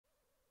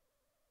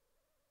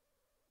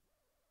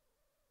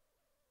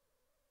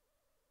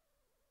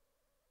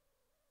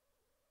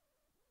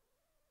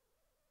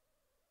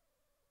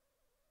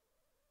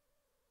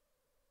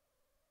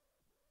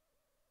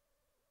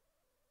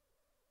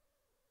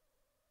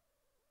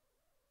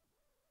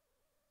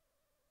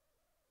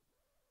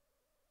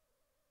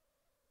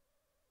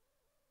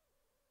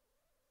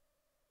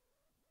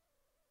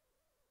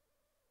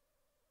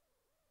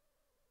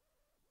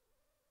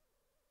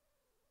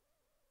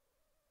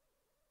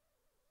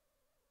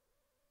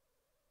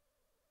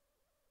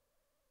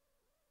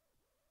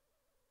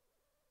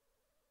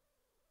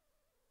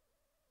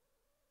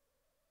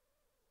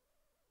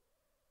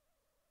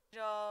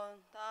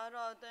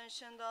Taro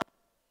Tension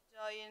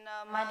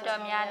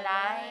Matomia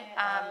Lai,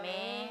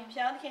 Amen.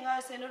 Pian King I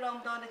send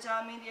on the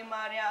Jamin di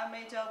Maria, a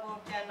major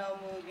book piano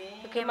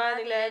movie.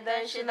 Kimali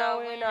Tension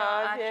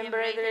winner,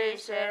 Pembre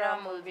Sarah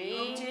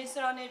movie.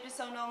 Jason on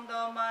episode of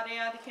the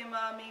Maria, the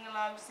Kima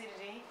Minglam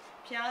City.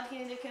 Pian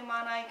King the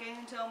Kimana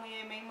came to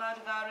me, Mingma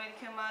Gary,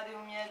 Kima the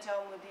Umia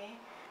Jamudi.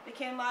 The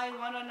Kima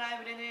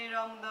 109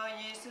 on the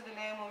Yesu the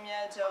name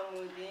Umia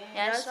Jamudi.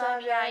 Yes,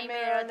 I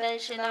made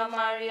attention of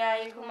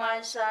Maria,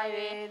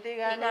 Kumasai, the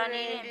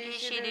Ghanaian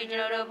Bishi, the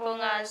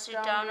Joropunga,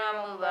 Sutana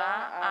Muba,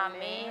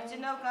 Amen.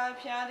 Jinoka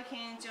Pian the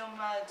King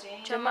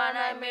Jomaji.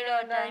 Chamana made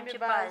a time to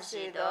pass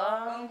it,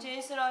 though.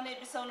 Jason on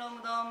episode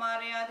of the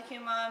Maria, the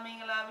Kima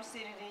Minglam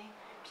City.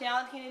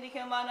 Pian King the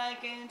Kimana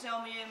came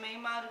to me,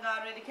 Mingma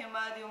Gary, the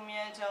Kima the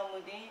Umia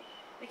Jamudi.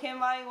 The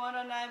Kemai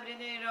 109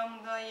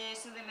 on the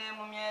Yesu the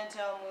Lemumia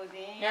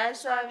Jamudi.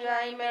 Yes, I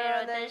made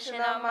attention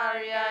of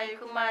Maria,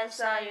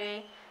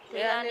 Kumasai, the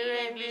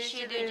Ghanaian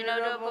Bishi, the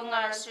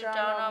Joropunga,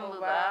 Sutana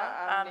Muba,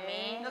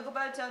 Amen. Look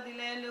about the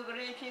land, look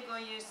at you go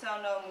you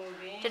sound a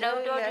movie. To know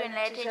to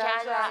let each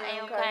other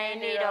and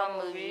kind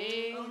of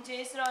movie.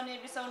 Jason on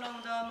episode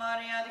of the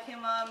Maria, the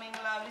Kema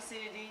Mingla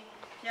City.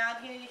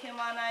 Yaki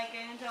Kemana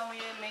came to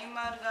me,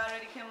 Mingma Gary,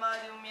 the Kema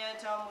Umia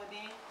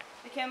Jamudi.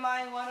 The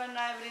Kemai 109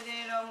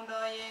 on the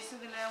Yesu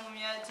the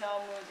Lemumia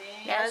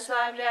Jamudi. Yes,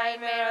 I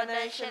made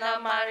attention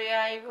of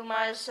Maria,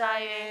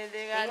 Kumasai,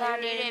 the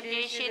Ghanaian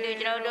Bishi,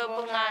 the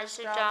Joropunga,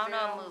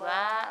 Sutana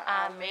Muba,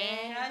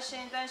 Amen.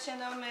 Yashin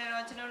Tashin of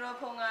Mero, General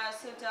Punga,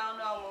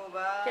 Sutana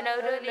Muba. To know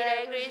to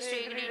the Great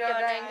Street,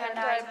 and can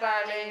type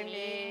by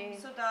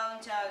Sudan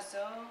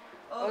Chaso.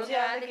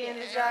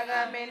 Oceanic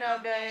Saga, men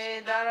of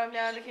the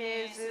Daramian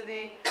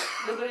City,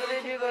 the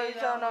Great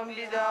Son of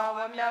Vida,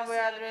 Wamia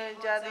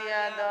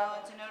Jadiada,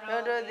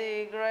 Nodo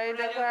the Great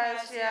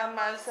Christ,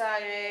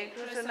 Masai,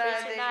 Kusana,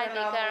 the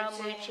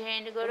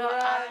Karamuchin, the Guru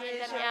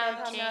Abiyam,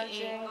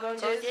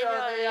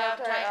 Gojiro,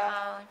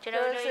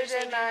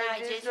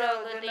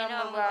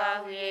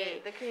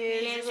 the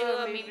King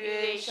will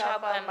be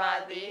sharp and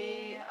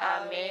muddy.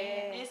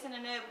 Amen. Listen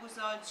and it was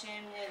all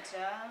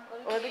Chimneta.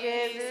 What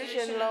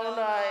the long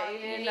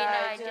Nina,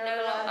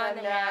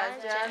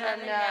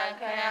 Janana,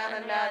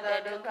 Kayana,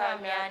 the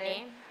Dukamiani.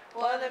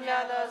 What the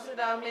Mother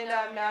Sudamina,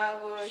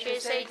 she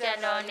said,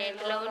 Janoni,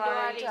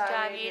 London,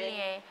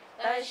 Italian.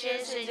 She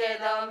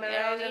said,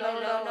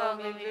 Miracle,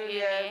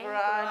 Bibi,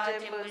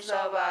 Grant,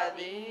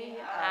 Musabadi.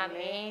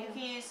 Amen.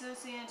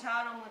 Jesus in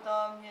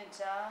Taramudom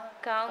Yeta.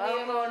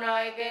 Count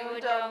Mona came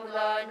with Tom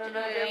Lord to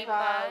the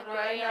park,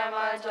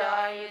 Grayamata,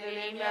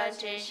 Limia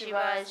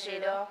Shiva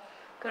Sido.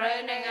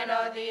 Crying and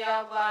all the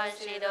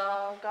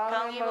Abasido,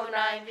 Kang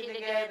Yonai,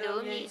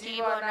 Pitigado,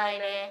 Niti,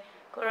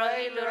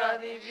 Coroi Lura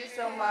di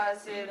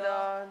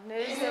Bisomasido,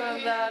 Nation of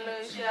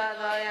Lucia,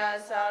 Daya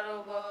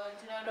Sarugo,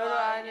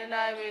 Lora and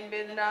I will be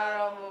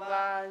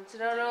Naramuba,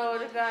 Chiro,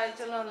 the guy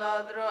to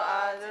Lodro,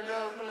 Adro,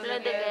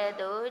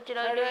 Kuladegado,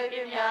 Chiro,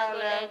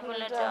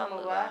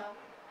 Kulatamuba.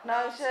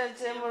 Now said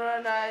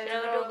Timurana,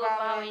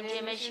 Roba,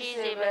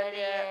 Jimishi,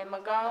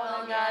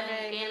 Macau,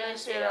 and Gila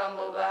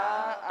Siramuba.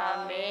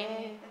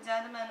 Amen. The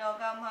gentleman of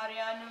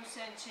Gamariano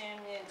said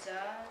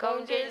Chimneta.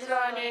 Contes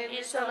Rani,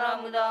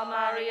 Isolamuda,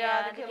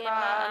 Maria, the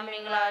Kima,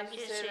 Mingla,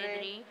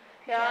 Chisri.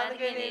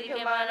 Yadkin,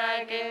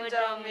 Kimana, came with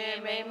me,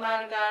 May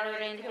Margaro,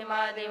 and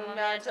Kima, the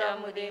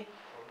Matamudi.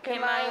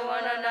 Kima,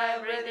 one and I,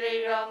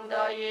 Brethren, Ram, the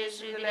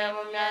Yesu,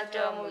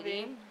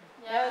 Matamudi.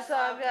 Yes,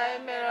 I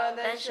mirror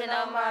the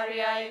Shina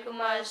Maria,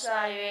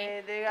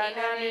 Kumasai, the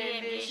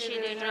Ghanaian Bishi,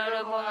 the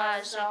Joropunga,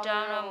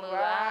 Sutana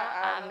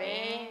Muba,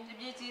 Amen. The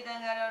beauty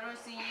that I don't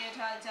see it,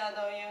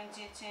 Hajado,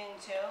 Yunji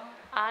Chincho.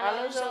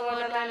 Alonso,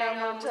 Mutala,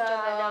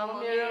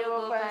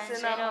 Miracle,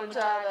 Pansina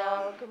Mutala,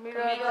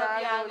 Camilo,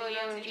 Yago,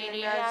 Yunji,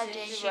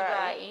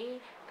 Shibai.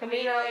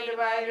 Camilo,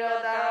 Divider,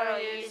 Dara,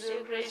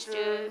 Yesu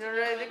Christu, the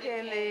Red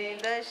Kindi,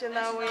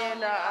 National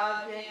Winner,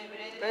 Alpin,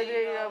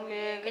 Pedro,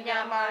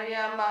 Kenya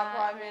Maria,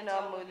 Mapamina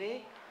Mudi,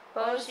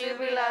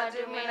 Posibila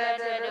to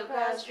Milata, the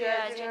Castria,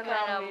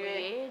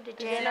 Chikanami, the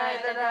China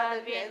that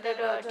I'll be at the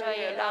daughter,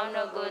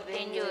 Yelano, good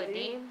thing,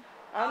 Judy.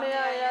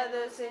 Amaya,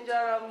 the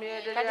Singer of me,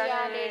 the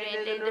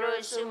Yale, the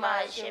Drosuma,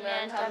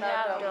 Shiman,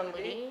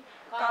 Tanamudi.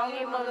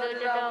 County Mother,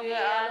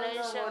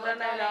 Alice, the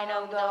Nine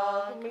of the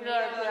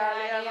Mira,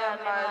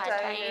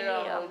 Matai,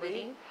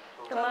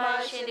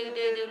 Kamashi, the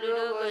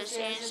Ludo,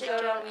 Saint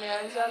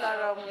and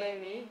Salar of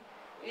Levi.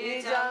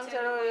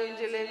 Izantaro,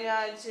 Angelina,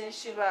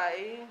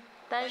 Shibai.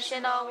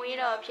 Tanshina,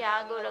 winner,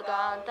 Piagulaga,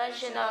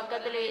 Tanshina,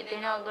 Catholic,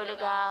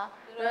 Dinagulaga.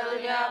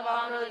 Rodia,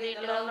 Bano, the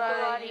Longo,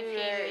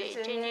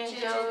 changing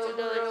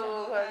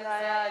Joe,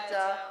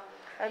 Hayata.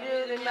 Have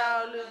you the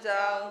now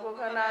Luza,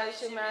 Kokana,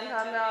 Shiman,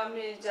 Hana,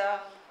 Mija?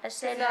 အ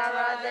စနာရ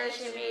သက်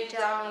ရှိမိ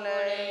ကြောင်းလ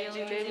ည်း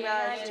ယုံကြည်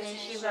များခြင်း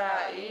ရှိပါ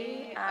၏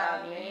အာ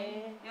မင်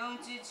ယုံ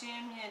ကြည်ခြ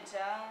င်းမြတ်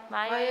တာ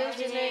မာယု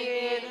ခြင်းနဲ့ယေ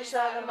သူ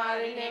စာသမား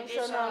ရင်းနှင့်ပြ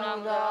ည့်စုံ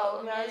တော်သော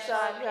အမြတ်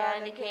စွာဘုရား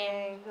သခင်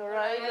ဂ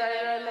ရိုင်းဂ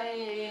ရလည်း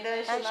ယည်တဲ့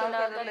ရှင်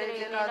တော်ကလေး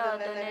ခြင်းတော်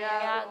တည်း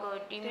များကို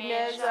တည်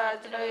မြဲစွာ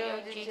ကျွန်တော်ယုံ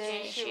ကြည်ခြ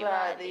င်းရှိ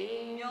ပါသည်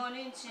မျော်လ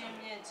င့်ခြင်း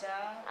မြတ်တာ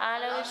အ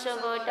လုံးစုံ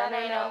ကိုတန်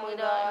နိုင်တော်မူ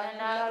သောအ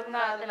နာဂတ်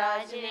သနာ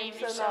ခြင်းနှင့်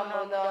ပြည့်စုံ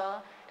တော်မူသော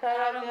ထာ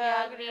ဝရမြ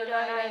တ်ခရစ်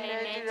တော်၌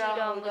နေကြ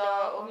တော်မူသော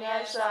အမြ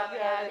တ်စွာဘု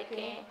ရားသခ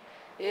င်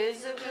ယေ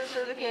ရှုခရစ်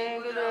တော်ခင်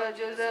ကတော်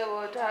ကျိုးစေ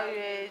ကိုထား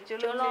၍ကျွ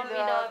လွန်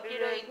ပြီးသောပြည်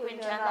တော်ခွင့်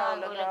ချမ်းသာ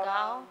ကို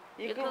၎င်း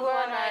ယခုဘဝ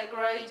၌ခ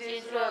ရစ်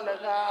ကျေးဇူးတော်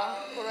၎င်း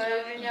ခရ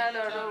စ်ပညာ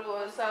တော်တို့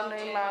ကိုဆောင်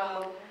နေမှာ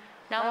မူ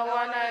နောက်ဘဝ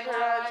၌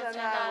ထာဝရချမ်း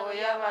သာကို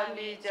ရပါမ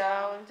ည်ကြော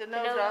င်းကျွန်ု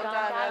ပ်တို့က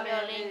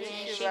မျှော်လင့်ခြ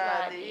င်းရှိပါ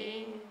သ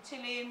ည်ချ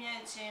စ်လေးမြ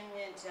တ်ခြင်းမြ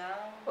တ်တာ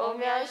 ။အို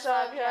မြတ်စွာ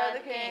ဘုရားသ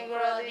ခင်ကို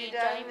ရောဒီ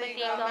တိုင်းမသိ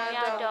ကောင်းမြ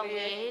တ်တော်မူ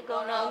၏ဂု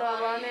ဏတော်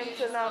ဘာနှင့်ဆ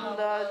က်နာ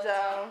သော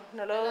ကြောင့်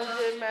နှလုံး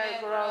သွင်းမဲ့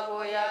ကိုရော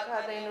ကိုရခ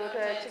သိန်းတို့ထ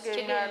က်ချစ်ခ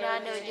င်များ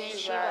တို့ခြင်း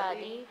ရှိပါ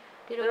သည်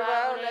။ဒီလိုပါ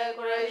လည်း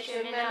ကိုရရှ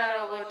င်မျက်နှာ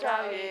တော်ကိုထော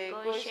က်၍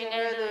ကိုရှင်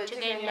ကဲ့သို့ချစ်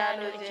ခင်များ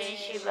တို့ခြင်း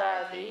ရှိပါ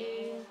သ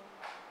ည်။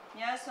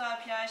မြတ်စွာ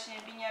ဘုရားရှင်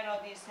ပညာတော်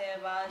သည်ဆယ်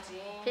ပါးခြ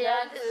င်းဘု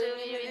ရားသခင်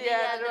ပြုတ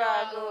ရား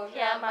တော်ကိုဘု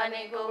ရားမနှ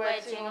င့်ကိုယ်ဝဲ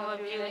ခြင်းကိုမ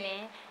ပြုနှ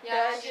င့်ဘု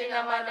ရားရှင်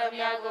နာမတော်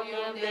များကို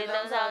ပြုပေ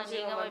သုံးဆောင်ခြ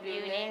င်းကိုမပြု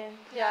နှင့်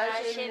ဘုရား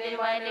ရှင်ဒီ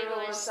မိုင်း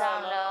ကိုဆော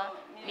င်လော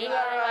မိဘ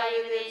ရာ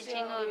ယုသိခြ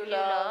င်းကိုပြု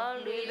လော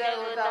လူတို့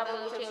ကိုတပု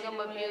ခြင်းကို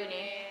မပြုနှ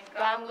င့်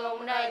ကာမဂုဏ်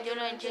၌ကျွ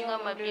လွန်ခြင်းကို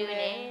မပြုနှ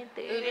င့်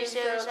သူပစ္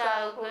စေစာ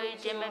ကိုခွေ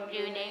ခြင်းမ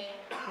ပြုနှင့်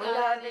မူလ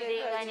တိတိ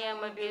ကံဉာဏ်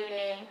မပြု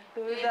နှင့်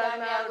သူသား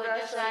များကိုတ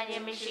ဆာခြ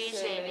င်းမရှိ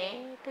စေနှင့်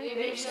သူ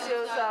ပစ္စေ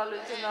စာလူ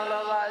ခြင်းတော်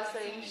လောဘ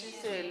စိတ်ရှိ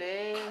စေလေ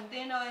သ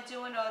င်တော်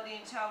ကျွန်းတော်သည်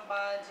6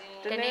ပါးခြင်း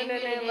တနေ့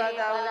နေ့ဘာ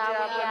သာ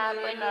ဝါပြ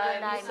ပွင့်လာ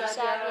၌မ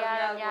စားရ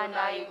များ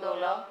နိုင်ကုန်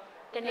လော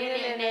တနေ့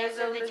နေ့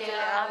စုပ်ကြ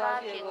အာဘာ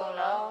ဖြစ်ကုန်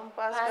လော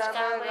ပါစ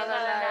ကာဝေကလ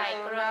၌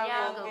ပရမယ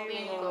ကို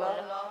ပြီးကုန်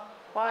လော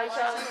ဝါ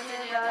ရှောင်းခြ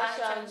င်းသာ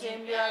ရှောင်းခြ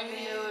င်းပြ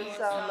မျိုး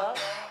ဆောင်လော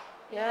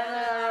ယန္တ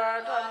ရာ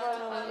ထဘုံ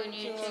ကိုည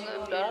င်ခြင်းကို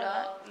ပြုလော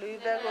လူ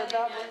သက်ကို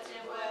တော့ပြို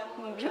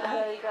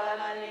င်ကား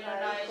နေ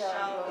၌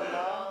ရှောင်း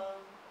လော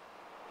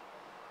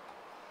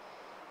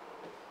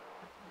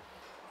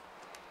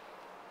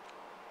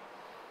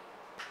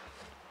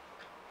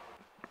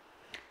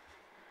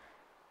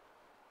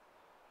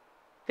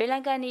ဗေလ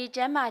ကန်နီကျ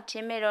မ်းမာချ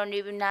င်းမေတော်နိ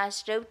ဗ္ဗာန်စ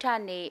တုထ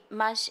နေ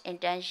March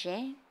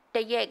Intention တ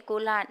ရက်6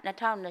လ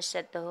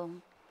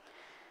2023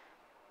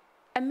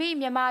အမိ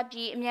မြမပြ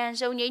ည်အမြန်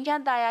ဆုံးငြိမ်းချ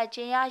မ်းသာယာခြ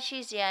င်းရရှိ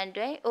စေရန်အ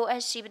တွက်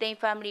OSC ပသိမ်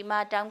Family မှ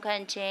တောင်းခံ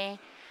ခြင်း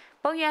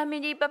ပုံရမ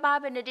င်းကြီးပပ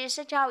ဗနဒီ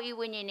16ဤ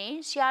ဝိညာဉ်နှင့်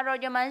ဆရာတော်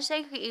ဂျမန်စိ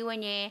တ်ခီဤဝိ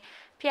ညာဉ်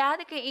ဖျား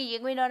သခင်ဤရ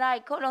င်ခွင်တော်၌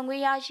ခုလုံခွ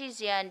င့်ရရှိ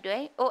စေရန်အတွ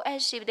က်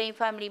OSC ပသိမ်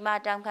Family မှ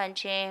တောင်းခံ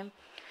ခြင်း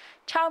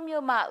6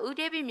မြို့မှဦး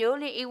ဒေးပြည်မျိုး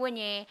လင်းဤဝိ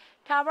ညာဉ်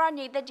ထာဝရ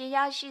ညီသက်ခြင်းရ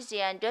ရှိစေ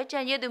ရန်အတွက်ချ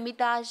န်ရည်သူမိ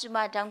သားစု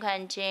မှတောင်းခံ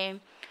ခြင်း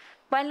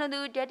ပွန်လွန်သူ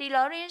ဒက်တီ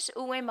လော်ရန့်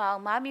ဦးဝင်းမောင်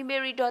မာမီမေ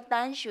ရီတော်တ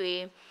န်းရွှေ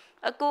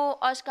အကို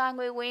အော်စကာ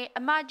ငွေဝင်း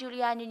အမဂျူလီ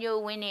ယာညညို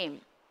ဝင်းနှင့်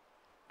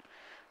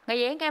င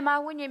ရင်ကံမ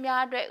ဝိညာဉ်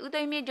များအတွက်ဦး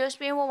သိမ်းမြင့်ဂျိုစ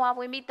ပင်းဝဝဝ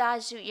င်းမိသား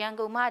စုရန်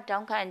ကုန်မှတော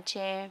င်းခံခြ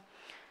င်း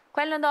ကွ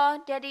ယ်လွန်သော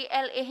ဒက်တီအ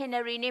ယ်အေဟင်န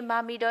ရီနှင့်မာ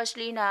မီဒေါ်စ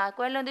လီနာ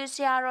ကွယ်လွန်သူဆ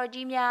ရာတော်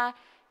ကြီးများ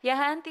ယ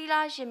ဟန်သီလ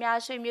ရှင်များ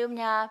ဆွေမျိုး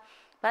များ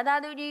ဘာသာ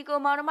သူကြီးကို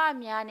မောင်နှမ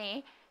များနှင့်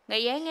င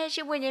ရဲငယ်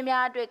ရှိဝိညာဉ်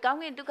များအတွက်ကောင်း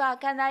ကင်ဒုက္ခ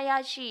ခံစားရ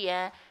ရှိရ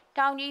န်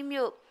တောင်ကြီး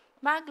မြို့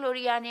မဂလို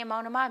ရီယာနှင့်မော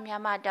င်နှမ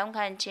များမှတောင်း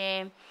ခံခြ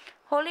င်း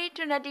Holy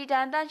Trinity တ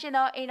န်တရှင်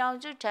သောအိမ်တော်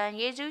စုထံ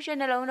ယေရှုရှင်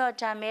နှလုံးတော်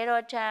ထံမဲ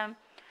တော်ထံ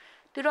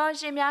သူတော်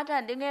ရှင်များထံ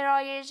သင်္ကေ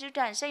တော်ယေရှု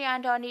ထံစိတ်အ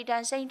န်တော်နီထံ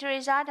စိန့်ထရေ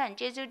စာထံ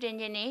ကျေးဇူးတင်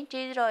ခြင်းနှင့်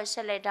ကျေးဇူးတော်ဆ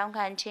က်လက်တောင်း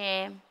ခံခြ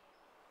င်း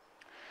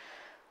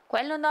ကွ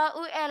ယ်လွန်သော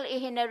ဦးအယ်အေ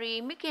ဟင်နရီ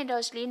မိခင်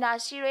တော်စလီနာ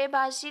စီရေ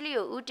ဘာစီလီ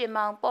ယိုဦးတင်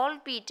မောင်ပေါလ်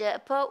ပီတာ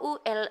အဖိုးဦး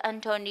အယ်အန်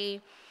တိုနီ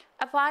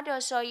အဖွား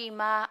တော်ဆော်ရီ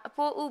မာအ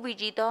ဖိုးဦးဘီ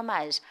ဂျီသောမ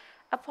တ်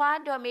အဖွား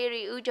တော်မေ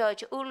ရီဦးဂျော့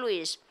ချ်ဦး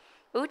လူးစ်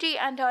ဦးတီ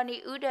အန်တိုနီ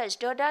ဦးဒက်စ်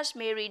ဒေါ်ဒတ်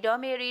မေရီဒေါ်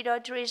မေရီ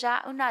ဒေါ်ထရီဇာ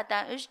ဦးနာတ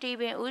န်ဦးစတီ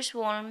ဗင်ဦးစ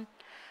ဝွန်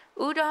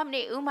ဦးဒေါမ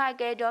နီဦးမိုက်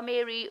ကယ်ဒေါ်မေ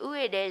ရီဦး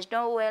အေဒက်စ်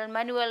နိုဝဲလ်မ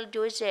န်နူအယ်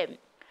ဂျိုးဆက်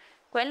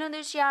ကွယ်လွန်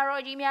သူဆရာ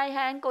တော်ကြီးများဟ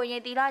န်ကိုရ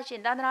င်တီလာရှ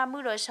င်တန်တရာမှု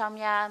တော်ဆောင်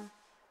များ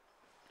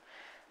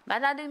ဘာ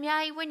သာသူများ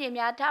၏ဝိညာဉ်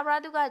များထာဝရ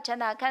ဒုက္ခချ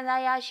မ်းသာခံ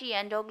စားရရှိရ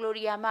န်ဒေါ်ဂလို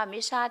ရီယာမှမ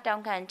စ္ဆာတော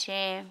င်းခံခြ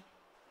င်း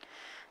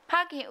ဖ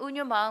ခင်ဦး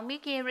ညွတ်မောင်မိ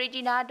ခင်ရီ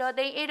ဂျီနာဒေါ်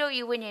သိန်းအေတို့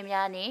၏ဝိညာဉ်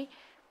များနှင့်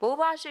ဘိုး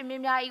ဘွားဆွေ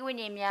မျိုးများ၏ဝိ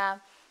ညာဉ်များ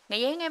င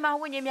ရင်ငယ်မှ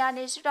ဝိညာဉ်များ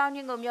နှင့်ဆုတောင်းခြ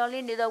င်းကိုမျှော်လ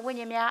င့်နေသောဝိ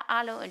ညာဉ်များ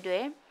အားလုံးအတွ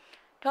က်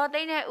ဒေါ်သိ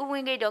န်းနှင့်ဦးဝ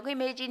င်းကိတ်ဒေါ်ခင်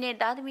မေကြီးနှင့်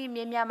သားသမီးမြ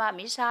င်းများမှမ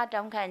စ္ဆာ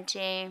တောင်းခံခြ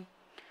င်း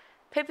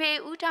ဖေဖေ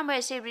ဦးထ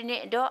မဲ့စေပရီနှ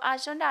င့်ဒေါ်အာ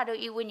စွန်းတာတို့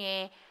၏ဝိညာ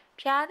ဉ်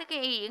ဖျားသခ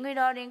င်၏ငွေ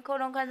တော်တွင်ခို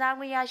လုံခံစား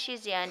ခွင့်ရရှိ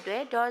စေရန်အတွ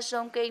က်ဒေါ်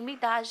စုံကိတ်မိ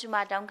သားစုမှ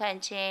တောင်းခံ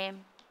ခြင်း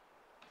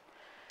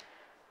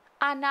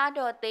အာနာ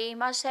ဒေါ်သိန်း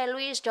မာဆယ်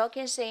လူးစ်ဒေါ်က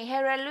င်စင်ဟဲ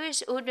ရယ်လူး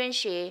စ်ဦးတွင်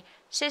ရှေ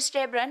စစ်စ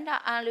တာဘရန်ဒါ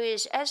အန်လူး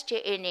စ်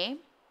SJA နှင့်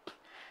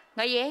င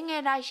ရဲင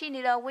ယ်၌ရှိ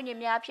နေသောဝိညာဉ်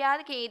များဖျား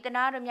သခင်၏တ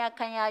နာတော်များ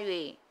ခံရ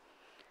၍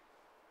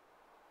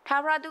ထာ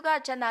ဝရဒုက္ခ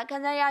ချမ်းသာခံ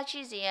စားရရှိ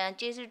စေရန်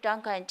ကျေးဇူးတော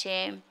င်းခံခြ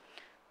င်း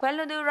ကွယ်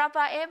လွန်သူရာ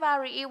ဖာအဲဘာ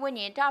ရီ၏ဝိ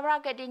ညာဉ်ထာဝရ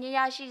ကတည်ခြင်းရ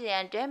ရှိစေရ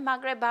န်အတွက်မာ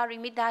ဂရက်ဘာရီ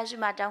မိသားစု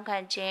မှတောင်းခံ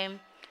ခြင်း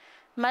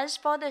Mass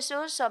for the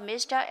souls of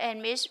Mr. and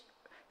Miss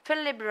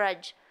Philip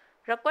Rudge,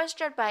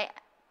 requested by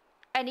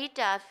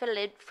Anita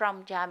Philip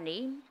from Germany.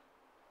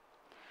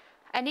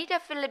 Anita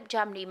Philip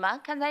Germany မှာ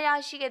ခံစားရ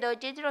ရှိခဲ့သော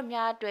ကျေးဇူးတော်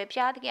များအတွက်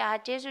ဖျားသခင်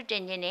အားကျေးဇူးတ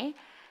င်ခြင်းနဲ့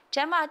ကျ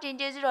မ်းမာခြင်း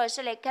ကျေးဇူးတော်ဆ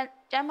က်လက်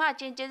ကျမ်းမာ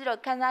ခြင်းကျေးဇူး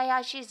တော်ခံစားရ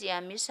ရှိစေရ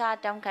န်မြတ်စွာ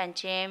တောင်းခံ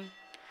ခြင်း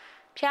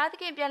ဖျားသ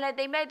ခင်ပြန်လည်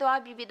သိမ့်ပိုက်သွား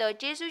ပြီးသော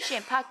ကျေးဇူးရှ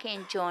င်ဖခင်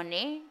ဂျွန်နှ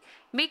င့်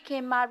မိခ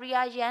င်မာရီ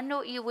ယာယန်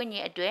တို့၏ဝိညာ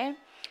ဉ်အတွက်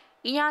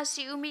အင်အား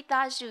စီဦးမိ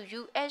သားစု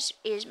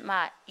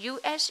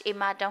USA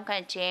မှာတောင်းခံ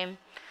ခြင်း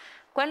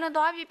ကွယ်လွန်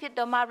သွားပြီဖြစ်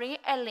သောမာရီ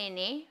အယ်လင်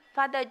နှင့်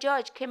Father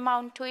George ခင်မော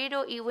င်ထွေး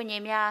တို့၏ဝိညာ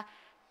ဉ်များ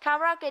ထာ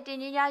ဝရကတင်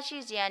ခြင်းရရှိ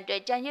စေရန်အတွ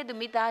က်ကြံရည်သူ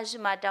မိသားစု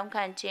မှတောင်း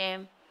ခံခြင်း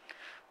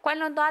ကွယ်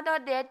လွန်သွားသော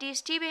ဒက်တီစ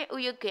တီဗင်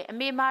ဦးယုကေအ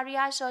မေမာရီ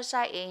ယာဆော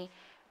ဆိုင်အိမ်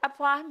အ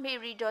ဖွားမေ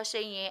ရီဒေါ်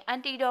စိန်ရင်အန်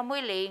တီတော်မွေ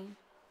လေ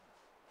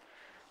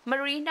မ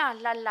ရီနာ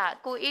လှလှ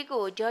ကိုအေး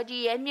ကိုဂျော်ဂျီ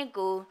ရဲမြင့်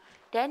ကို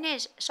ဒန်နစ်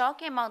စော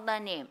ခင်မောင်တ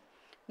န်းနှင့်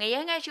ငရဲ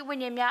ငယ်ရှိဝိ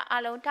ညာဉ်များအ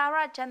လုံးထာဝ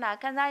ရချမ်းသာ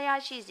ခံစားရ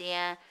ရှိစေရ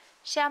န်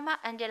ရှာမ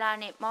အန်ဂျလာ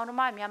နှင့်မောင်နှ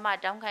မများမှ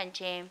တောင်းခံ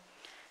ခြင်း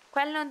ကွ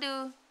ယ်လွန်သူ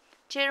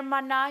ဂျေရမ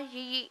နာ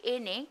ရီ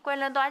အေးနှင့်ကွယ်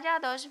လွန်သွားကြ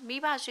သောမိ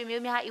ဘဆွေ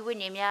မျိုးများ၏ဝိ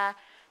ညာဉ်များ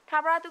ထာ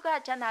ဝရဒုက္ခ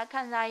ချမ်းသာ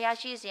ခံစားရ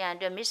ရှိစေရန်အ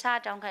တွက်မစ္ဆာ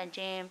တောင်းခံ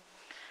ခြင်း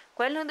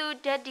ကွယ်လွန်သူ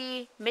ဒက်ဒီ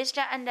မစ္စ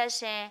တာအန်ဒါ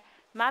ဆန်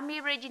မာမီ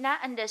ရီဂျီနာ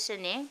အန်ဒါဆ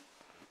န်နှင့်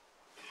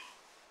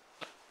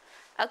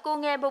အကူ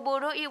ငယ်ဘို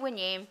တို့၏ဝိ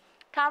ညာဉ်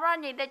ထာဝရ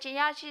ညီသက်ခြင်း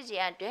ရရှိစေ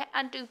ရန်အတွက်အ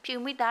န်တူဖြူ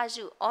မိသား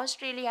စုဩစ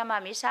တြေးလျမှ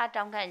မစ္ဆာ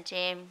တောင်းခံခြ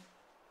င်း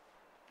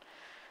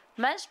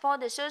Mass for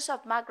the souls of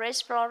Margaret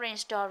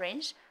Florence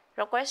Torrance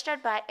requested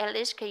by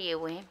Alice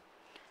Kayewin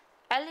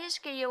Alice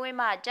Kayewin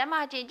မှာကျမ်း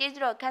မာခြင်းကျေး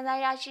ဇူးတော်ခံစား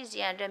ရရှိစေ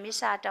ရန်အတွက်မစ္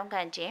ဆာတောင်း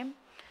ခံခြင်း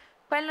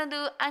ကွယ်လွန်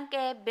သူအန်က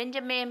ယ်ဘင်ဂျ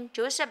မင်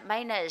ဂျိုးဆက်မို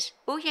င်းနက်စ်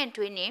ဦးရင်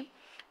ထွေးနှင့်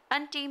အ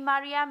န်တီမာ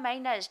ရီယာမို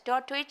င်းနက်စ်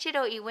ဒေါ်ထွေးချစ်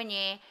တို့၏ဝိ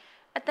ညာဉ်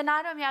အသနာ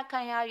တော်များခံ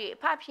ရ၍အ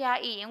ဖဖျား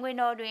၏ရင်ဝင်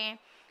တော်တွင်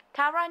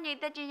ထာဝရညီ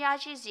သက်ခြင်းရ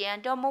ရှိစေရန်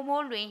တော်မိုး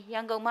မိုးလွင်ရ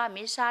န်ကုန်မှမ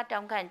စ္ဆာတော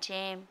င်းခံခြ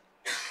င်း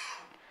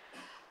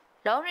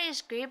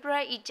Lawrence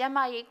Gabriel ၏ကျမ်း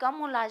မာရေးကောင်း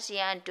မွန်လာစေ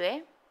ရန်အတွက်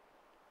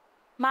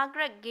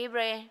Margaret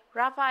Gabriel,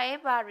 Raphael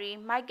Barry,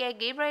 Michael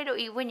Gabriel တို့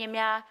၏ဝိညာဉ်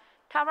များ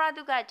ထာဝရ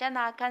ဒုက္ခချမ်း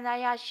သာခံစား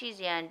ရရှိ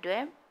စေရန်အတွ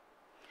က်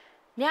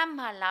မြတ်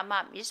မာလာမှ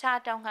မစ္ဆာ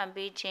တောင်းခံ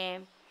ပေးခြင်း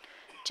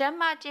ကျမ်း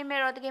မာခြင်းမေ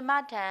တော်တခင်မ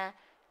ထံ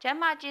ကျမ်း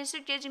မာခြင်းစု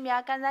ကျေးဇူး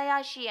များခံစားရ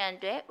ရှိရန်အ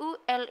တွက်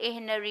ULA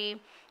Henry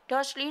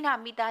ဒေါ်စလီနာ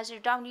မိသားစု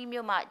တောင်ကြီး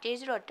မြို့မှကျေး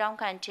ဇူးတော်တောင်း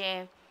ခံခြင်း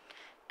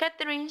ကက်သ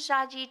ရင်းစာ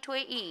ကြီး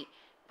ထွေး၏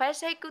ဖက်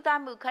စိတ်ကုသ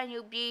မှုခံ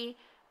ယူပြီး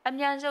အ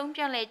မြန်ဆုံး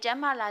ပြန်လည်ကျ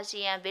မ်းမာလာစေ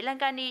ရန်ဗီလန်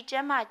ကန်ဒီကျ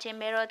မ်းမာခြင်း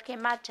မေတော်တခ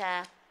င်မထံ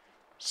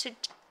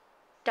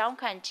တောင်း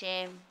ခံခြ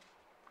င်း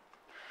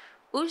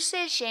ဦးစ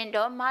စ်ရှင်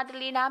တော်မာဒ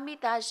လီနာမိ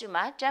သားစု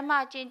မှကျမ်းမာ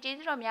ခြင်းကျေး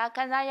ဇူးတော်များ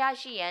ခံစားရ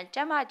ရှိရန်ကျ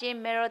မ်းမာခြင်း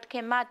မေတော်တခ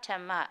င်မထံ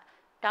မှ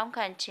တောင်း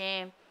ခံခြ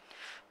င်း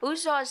ဦး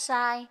စော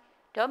ဆိုင်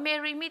ဒေါ်မေ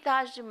ရီမိ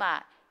သားစုမှ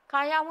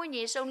ခါရဝိ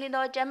ညာဉ်စုံလင်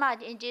သောကျမ်းမာ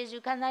ခြင်းကျေး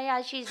ဇူးခံစားရ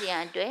ရှိစေရ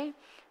န်အတွက်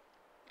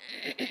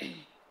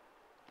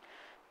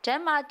ကျ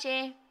မ်းမာခြ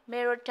င်းမေ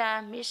ရတန်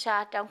မစ္ဆာ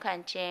တောင်းခံ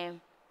ခြင်း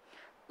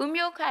ဦး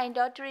မျိုးခိုင်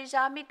ဒေါ်ထရီ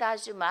ဇာမိသား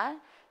စုမှ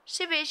စ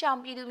စ်ဘေးရှောင်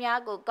ပြည်သူများ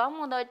ကိုကောင်း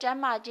မွန်သောကျမ်း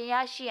မာခြင်းရ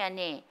ရှိရန်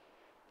နှင့်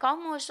ကော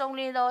င်းမွန်ဆုံး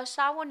လင်းသော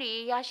စာဝတ်နေ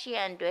ရရှိရ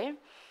န်တွင်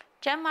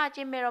ကျမ်းမာခြ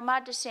င်းမေရမ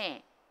တဆင့်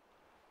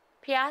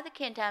ဖျားသခ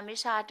င်ထံမ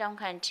စ္ဆာတောင်း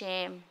ခံခြ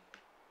င်း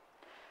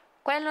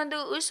ကွယ်လွန်သူ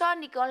ဦးစော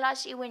နီကိုလတ်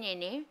၏ဝိညာဉ်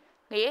နှင့်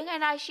ငရေငယ်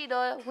၌ရှိ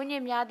သောဝိညာ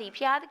ဉ်များသည်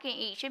ဖျားသခင်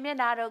၏ရှင်မျက်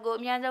နှာတော်ကို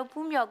အမြန်ဆုံး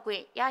ဖူးမြော်ခွ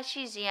င့်ရ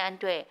ရှိစေရန်အ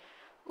တွက်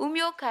ဦး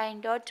မျိုးခိုင်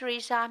ဒေါ်ထရီ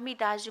ဇာမိ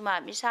သားစုမှ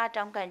မစ္ဆာ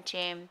တောင်းခံခြ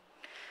င်း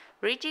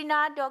ရီဂျီနာ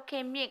ဒေါ်ခ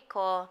င်မြင့်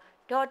ခေါ်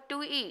ဒေါ်တူ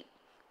၏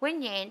ဝိ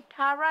ညာဉ်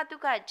ထာဝရဒု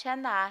က္ခချ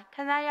မ်းသာ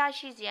ခံစားရ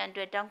ရှိစေရန်အ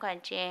တွက်တောင်းခံ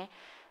ခြင်း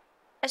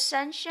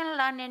Ascension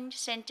Learning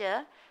Center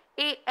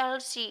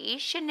ALCE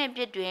ရှစ်နှစ်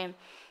ပြည့်တွင်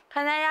ခံ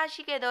စားရ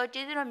ရှိခဲ့သော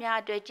ကျေးဇူးတော်များ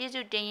အတွက်ကျေး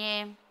ဇူးတင်ရ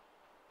င်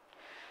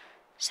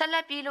ဆက်လ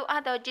က်ပြီးလိုအ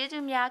ပ်သောကျေး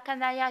ဇူးများခံ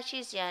စားရရှိ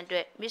စေရန်အတွ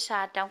က်မစ္ဆာ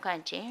တောင်းခံ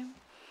ခြင်း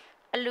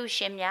အလူ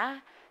ရှင်များ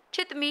ချ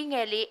စ်သမီးင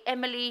ယ်လေးအ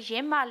မီလီရ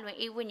င်းမလွင်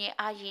၏ဝိညာဉ်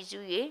အားရည်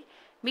စူး၍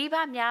မိဘ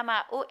များမှ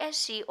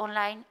OSC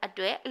online အ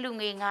တွက်အလူ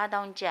ငွေ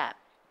9000ကျပ်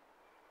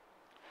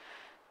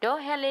ဒေါ်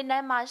ဟယ်လီန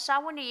န်မှစာ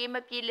ဝန်ရေးမ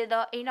ပြေလည်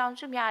သောအိမ်တော်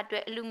စုများအတွ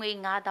က်အလူငွေ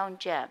9000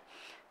ကျပ်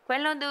ကွ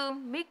ယ်လွန်သူ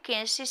မိခ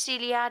င်စီစီ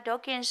လီယာဒေါ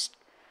ခင်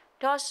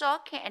ဒေါ်စော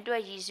ခင်အတွ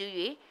က်ရည်စူး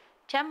၍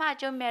ချမ်းမ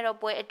ကျွန်းမယ်တော်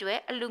ပွဲအတွက်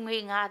အလူငွေ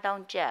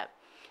9000ကျပ်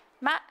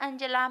မအန်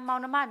ဂျလာမော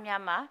င်နှမ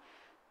များမှ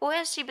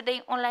OSC ပသိ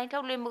မ် online ထု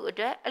တ်လွှင့်မှုအ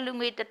တွက်အလူ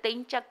ငွေ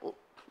300ကျပ်ကို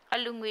အ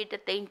လူငွေ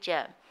300ကျ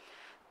ပ်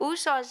ဦး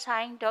စောဆို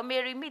င်ဒေါ်မေ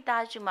ရီမိ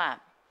သားစုမှ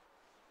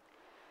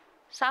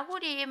စာ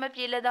ဖို့ဒီမ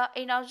ပြေလည်သော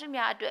အိမ်တော်စု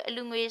များအတွက်အ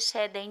လူငွေ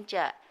10သိန်းကျ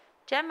ပ်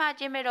ကျမ်းမာ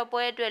ခြင်းမဲ့တော်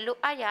ပွဲအတွက်လူ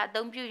အပ်ရာအ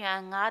သုံးပြုရန်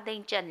9သိ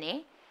န်းကျပ်နှ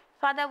င့်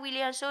Father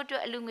William ဆိုအတွ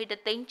က်အလူငွေ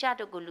3သိန်းကျပ်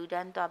တို့ကိုလူဒ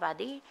န်းသွားပါ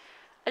သည်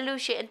အလူ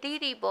ရှင်အသီး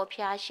သီးပေါ်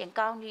ဖျားရှင်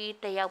ကောင်းကြီး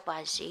တက်ရောက်ပါ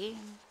စေ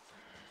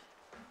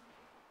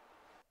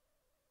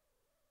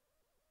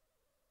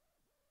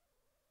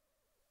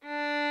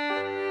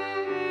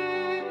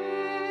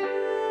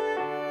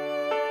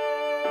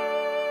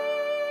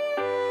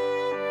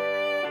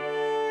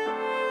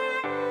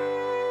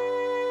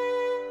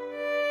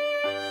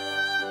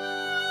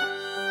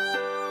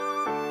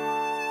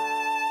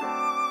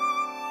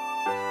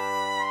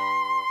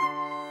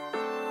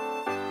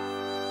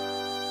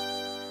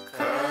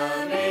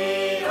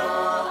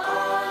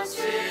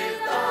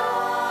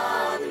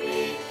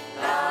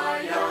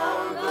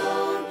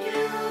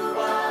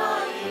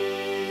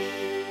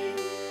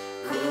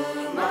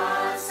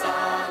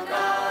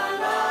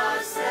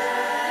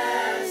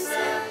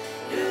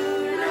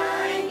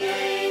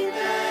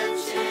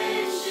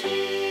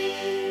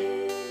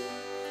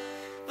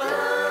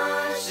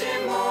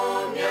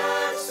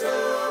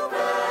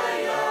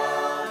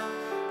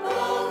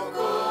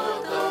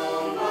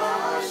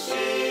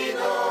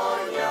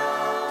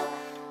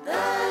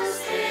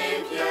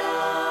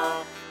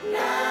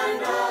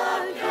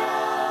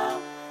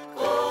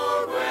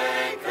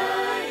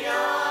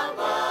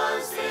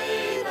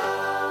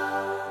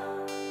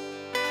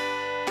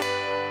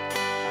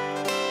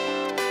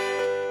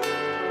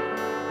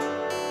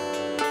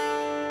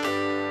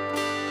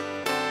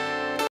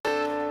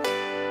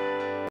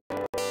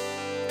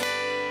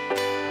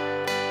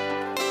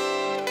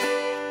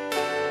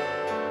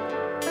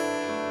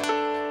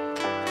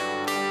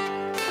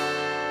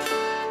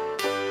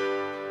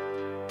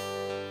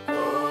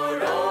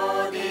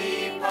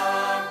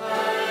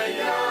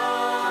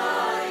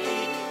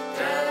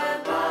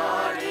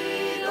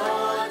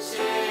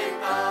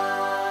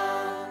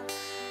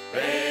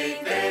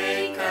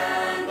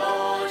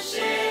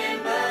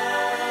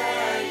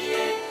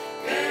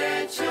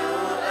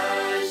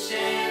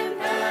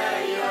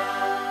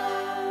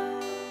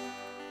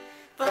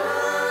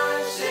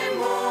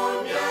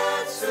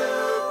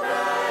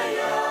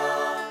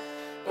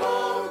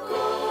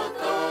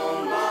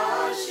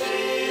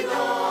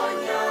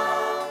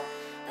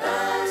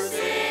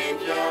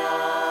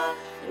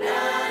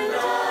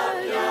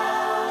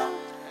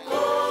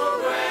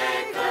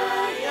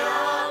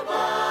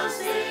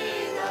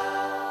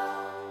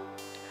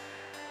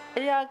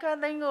ရာခ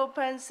သိန်းကိုဖ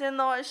န်ဆင်း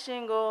သောအရှ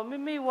င်ကိုမိ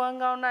မိဝမ်း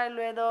ကောင်း၌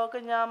လွယ်သောက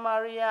ညာမာ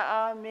ရိယာ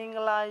အားမင်္ဂ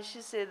လာ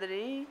ရှိစေတ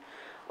ည်း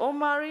။အို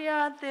မာရိယာ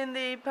သင်သ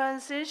ည်ဖန်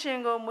ဆင်းရှင်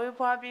ကိုမွေး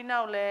ဖွားပြီး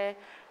နောက်လည်း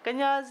က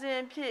ညာစဉ်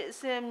အဖြစ်အ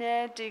စဉ်မြဲ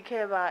တည်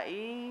ခဲ့ပါ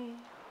၏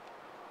။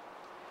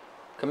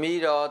 ခမ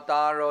ည်းတော်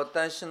သားတော်တ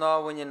န်ရှင်သော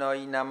ဝိညာဉ်တော်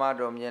၏နာမ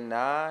တော်မြတ်၌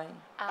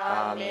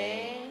အာမ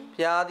င်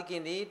ဖျားသခ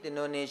င်သည်သင်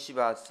တို့နှင့်ရှိ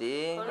ပါစေ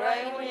ကိုယ်တို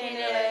င်ဝိညာဉ်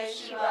နဲ့လည်း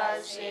ရှိပါ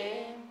စေ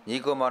ညီ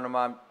ကိုမောင်နှမ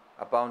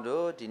အပေါင်း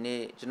တို့ဒီ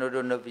နေ့ကျွန်တော်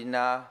တို့နဗီ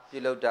နာပြု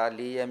လုပ်တာ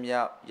၄ရက်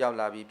မြောက်ရောက်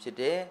လာပြီဖြစ်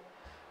တယ်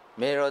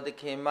မေတော်သ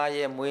ခင်မ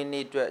ရဲ့မွေး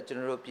နေ့အတွက်ကျွန်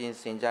တော်တို့ပြင်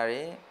ဆင်ကြတ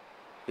ယ်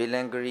ဗီလ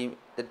န်ဂရီ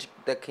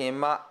သခင်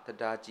မတ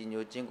ရားကြီး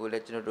ညိုခြင်းကိုလ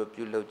ည်းကျွန်တော်တို့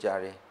ပြုလုပ်ကြ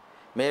တယ်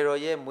မေ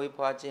တော်ရဲ့မွေး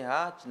ဖွားခြင်းဟာ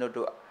ကျွန်တော်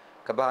တို့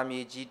ကဘာ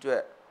မြေကြီးအတွ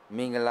က်မ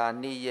င်္ဂလာ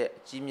နေ့ရဲ့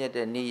အကြီးမြတ်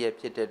တဲ့နေ့ရဲ့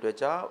ဖြစ်တဲ့အတွက်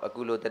ကြောင့်အ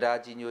ခုလိုတရား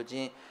ကြီးညိုခြ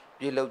င်း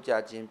ပြုလုပ်ကြ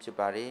ခြင်းဖြစ်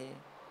ပါတယ်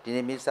ဒီ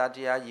နေ့မိစ္ဆာတ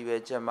ရားရည်ရွ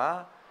ယ်ချက်မှာ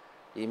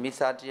ဒီမိစ္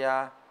ဆာတ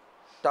ရား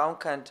တောင်း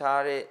ခံ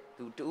ထားတဲ့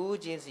သူတူး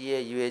ချင်းစီ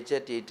ရဲ့ရည်ရွယ်ချ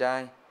က်တွေတို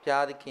င်း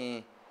ဖျားသခင်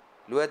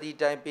လွယ်သည့်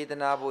တိုင်းပေးသ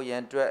နာဖို့ရ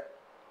န်အတွက်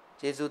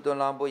ယေရှုသွန်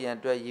လောင်းဖို့ရန်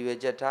အတွက်ရည်ရွယ်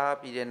ချက်ထား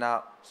ပြီးတဲ့နော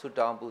က်ဆု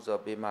တောင်းပူ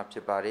ဇော်ပေးမှဖြ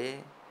စ်ပါတယ်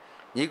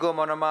ညီကို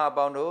မောင်နှမအ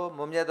ပေါင်းတို့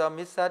မွန်မြတ်သော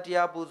မိစ္ဆာတ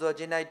ရားပူဇော်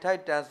ခြင်း၌ထို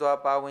က်တန်စွာ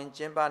ပါဝင်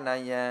ခြင်းပါနို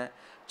င်ရန်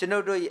ကျွန်ု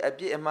ပ်တို့၏အ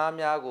ပြစ်အမှား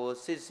များကို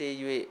စစ်ဆေး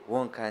၍ဝ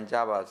န်ခံကြ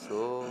ပါ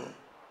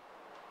စို့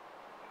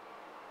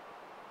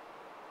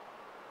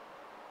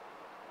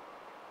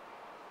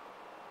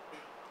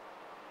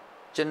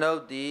ကျွန်ု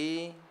ပ်သည်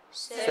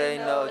စိတ်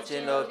နှုတ်ခြ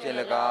င်းတို့ဖြင့်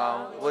၎င်း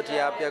ဝတ္တ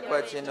ရားပြက်ကွ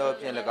က်ခြင်းတို့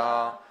ဖြင့်၎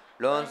င်း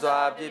လွန်စွာ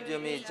ပြည့်ပြ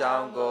ည့်မိကြော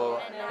င်းကို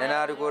န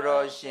န္ဒတကူ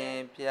တော်ရှင်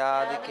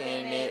ဖျားသခင်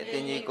နှင့်အသ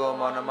င်ကြီးကို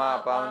မောင်နှမ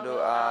အပေါင်း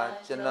တို့အား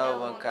ကျွန်ုပ်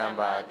ဝန်ခံ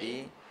ပါသ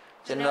ည်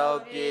ကျွန်ုပ်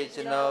ပြေ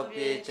ကျွန်ုပ်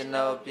ပြေကျွ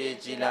န်ုပ်ပြေ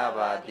ကြည်လာ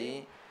ပါသည်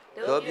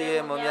တို့ပြေ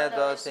မွန်မြတ်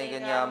သောစင်က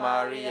ညာမာ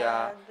ရိယာ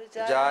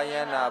ကြားယ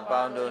နာအ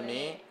ပေါင်းတို့နှ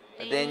င့်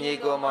အသင်ကြီး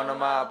ကိုမောင်နှ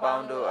မအပေါ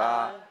င်းတို့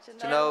အား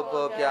ကျွန်ုပ်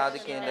ဖို့ဖျားသ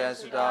ခင်တန်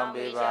ဆုတောင်း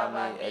ပေးပါမ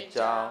ည်အ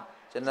ကြောင်း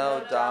ကျွန်ု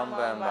ပ်တောင်းပ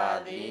န်ပါ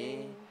သည်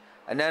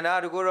အနန္တ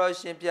တကူတော်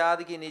ရှင်ဖျား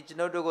သခင်သည်ကျွ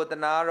န်ုပ်တို့ကိုတ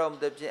နာတော်မူ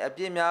သဖြင့်အ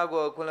ပြစ်များ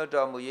ကိုခွင့်လွှတ်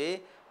တော်မူ၍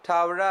ထာ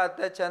ဝရအသ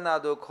က်ချမ်းသာ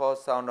သို့ခေါ်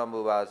ဆောင်တော်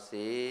မူပါ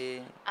စေ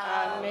အာ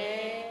မ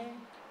င်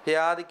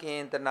ဖျားသခ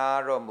င်တနာ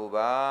တော်မူ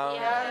ပါ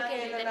ဖျားသခ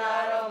င်တနာ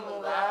တော်မူ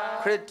ပါ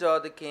ခရစ်တော်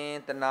သခင်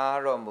တနာ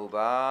တော်မူ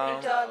ပါခရ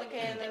စ်တော်သခ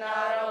င်တနာ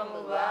တော်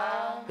မူပါ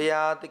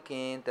ဖျားသခ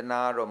င်တ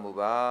နာတော်မူ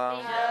ပါ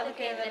ဖျားသ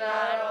ခင်တနာ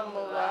တော်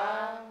မူပါ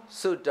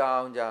ဆုတော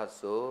င်းကြ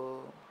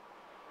စို့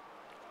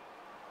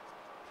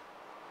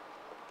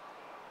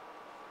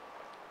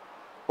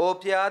အို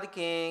ဖျားသခ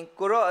င်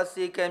ကိုရောအ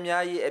စီကံ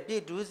များ၏အပြ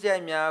စ်ဒုစရို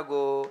က်များ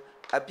ကို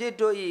အပြစ်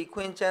တို့၏ခွ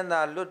င့်ချမ်း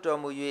သာလွတ်တော်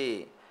မူ၍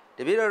တ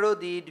ပည့်တော်တို့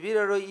သည်တပည့်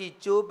တော်တို့၏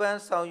ကြိုးပမ်း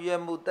ဆောင်ရွ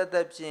က်မှုတသ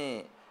က်ဖြင့်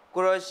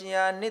ကိုရောရှင်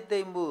အားနှစ်သိ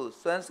မ့်မှု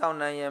စွမ်းဆောင်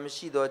နိုင်ရန်မ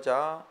ရှိသော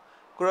ကြောင့်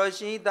ကိုရော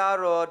ရှင်၏သား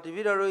တော်တပ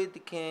ည့်တော်တို့၏သ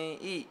ခင်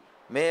၏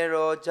မေ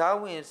တော်ဂျာ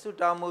ဝင်ဆု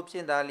တောင်းမှုဖြ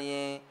င့်သာလျှ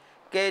င်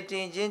ကယ်တ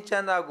င်ခြင်းချ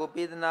မ်းသာကို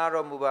ပေးသနာ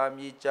တော်မူပါမ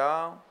ည်ကြော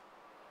င့်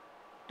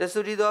တဆူ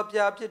ရီသော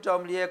ဖျားဖြစ်တော်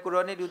မူလျက်ကို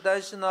ရောနှင့်လူ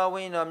သားရှင်သော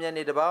ဝိညာဉ်တော်မြတ်နှ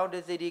င့်တပေါင်းတ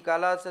စီဒီကာ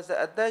လဆက်ဆက်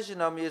အသက်ရှင်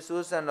တော်မူ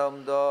ဆိုးဆန်တော်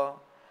မူသော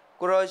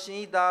ကိုရောရှင်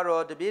၏သား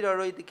တော်တပည့်တော်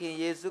တို့၏သခင်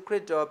ယေရှုခရ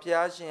စ်တော်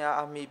ဖျားရှင်အား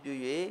အမိပြု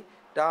၍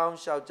တောင်း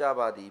လျှောက်ကြ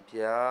ပါသည်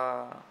ဖျား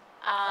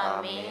အာ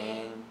မ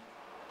င်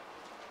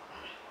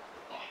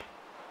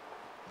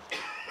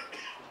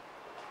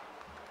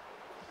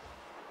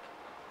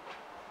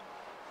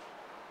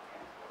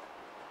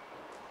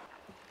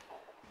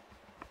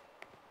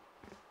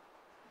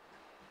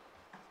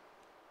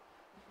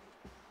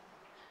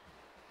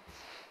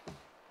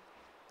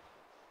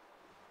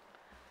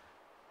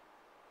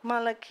မာ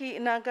လခိ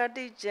အနာဂ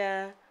တိကျ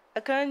မ်း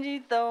အခန်းကြီး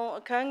3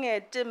အခန်းငယ်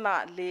1မှ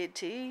4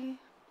ထိ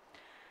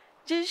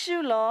ကြည့်ရှု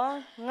လော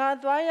ငါ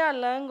သွားရ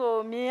လမ်းကို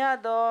မြင်ရ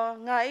သော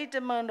ငါ၏တ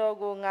မန်တော်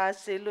ကိုငါ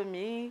စေလွှတ်မ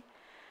ည်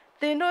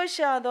သင်တို့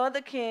ရှာသောသ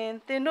ခင်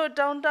သင်တို့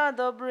တောင်းတ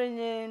သောပရိ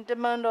ညင်တ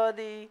မန်တော်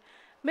သည်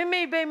မိ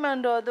မိဗိမာန်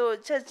တော်သို့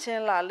ချက်ချ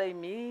င်းလာလိမ့်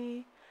မည်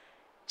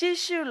ကြည့်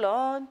ရှု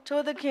လော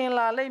ထိုသခင်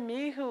လာလိမ့်မ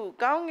ည်ဟု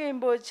ကောင်းကင်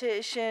ဘုရား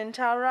အရှင်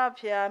ထာဝရ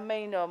ဘုရားမိ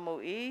န့်တော်မူ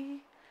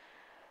၏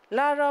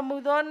လာတော်မူ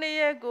သောနေ့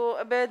ရက်ကို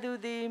အဘယ်သူ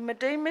သည်မ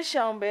တိမ်မ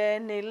ရှောင်ဘဲ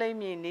နေလိမ့်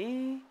မည်နီ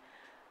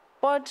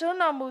ပေါ်ထွန်း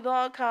တော်မူသော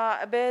အခါ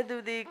အဘယ်သူ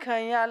သည်ခံ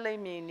ရလိ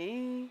မ့်မည်နီ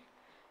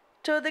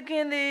ထိုသခ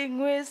င်သည်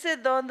ငွေစစ်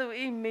သောသူ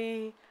၏မိ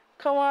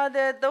ခွန်အားသ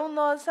ည်သုံး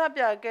သောစ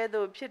ပြကဲ့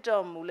သို့ဖြစ်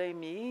တော်မူလိမ့်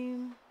မည်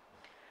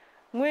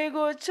ငွေ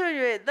ကိုချွတ်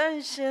၍တန့်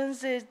ရှင်း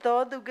စေသော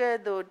သူကဲ့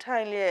သို့ထို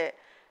င်လျက်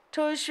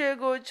ထိုရွှေ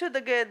ကိုချွတ်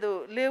တဲ့ကဲ့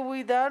သို့လေဝီ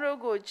သားတို့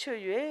ကိုချွ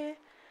တ်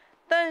၍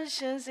တန့်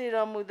ရှင်းစေ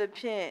တော်မူသည်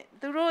ဖြင့်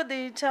သူတို့သ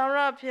ည်ထာဝရ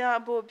ဘုရား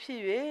အဖို့ဖြ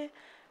စ်၍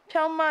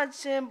ဖြောင့်မ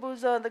ခြင်းပူ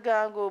ဇော်တ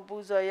ကားကိုပူ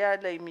ဇော်ရ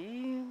လိမ့်မ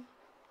ည်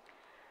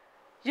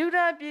ယူဒ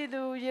ပြည်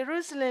သူယေရု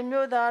ရှလင်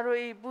မြို့သားတို့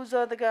၏ပူ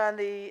ဇော်တကား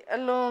သည်အ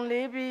လွန်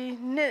လေးပြီး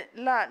နှစ်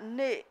လ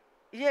နေ့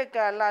ရက်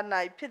ကာလ၌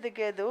ဖြစ်တဲ့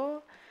ကဲ့သို့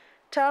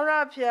ထာဝရ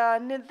ဘုရား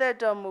နှစ်သက်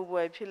တော်မူ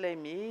ပွဲဖြစ်လိ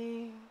မ့်မည်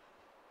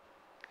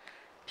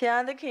ဘု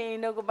ရားသခင်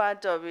နှုတ်ကပ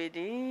တော်ပေသ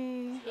ည်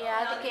ဘု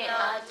ရားသခင်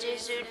အားကျေး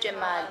ဇူးတင်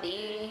ပါသ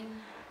ည်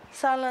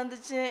ဆာလံတ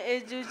ခြင်းအေ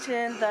ကျူးခြ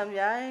င်းတံ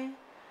မြိုင်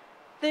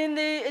Then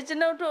the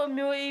Genoto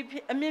Mui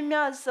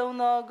Amimia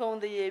Sono Gong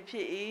the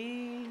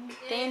Yepi.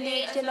 Then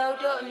the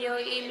Genoto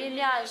Mui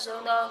Mimia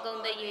Sono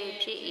Gong the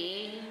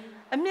Yepi.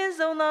 A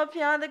Mizona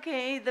Pia the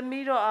King, the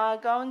Miro are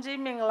Ganji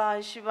Mingla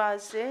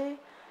Shivase.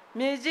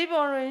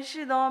 Mizibon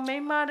Shido,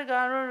 Mima the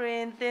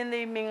Garorin, then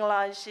the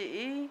Mingla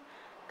Shi.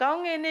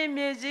 Gang in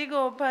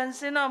Mizigo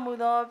Pansina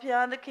Mudo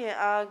Pia the King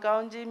are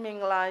Ganji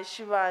Mingla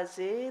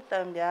Shivase,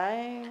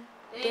 Tambiai.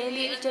 Then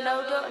the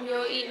Genoto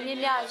Mui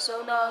Mimia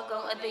Sono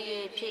Gong at the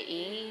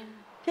Yepi.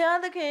 Pia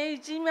the King,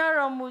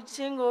 Jimia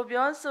Muchingo,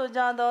 beyond so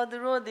jado the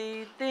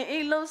rodi, the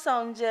Ilo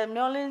Sound Jem,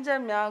 Nolin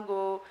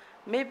Jamiago.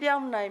 Maybe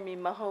I'm not me,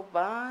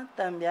 Mahoba,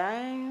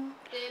 Tambiai.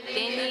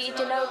 Then the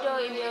Genoto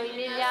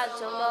Mimia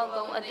Sono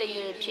Gong at the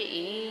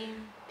Yepi.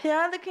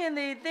 Pia the King,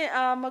 they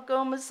are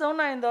Macom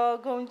Sona and the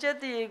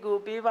Gonjeti go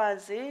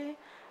Bivazi,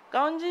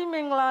 Ganji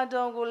Mingla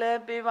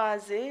Dongule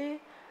Bivazi,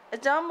 a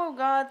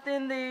Jamuga,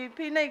 then the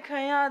Pine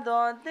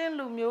Kayado, then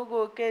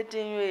Lumiogo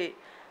getting way.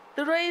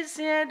 The race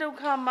here to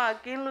come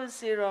back in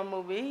Lucero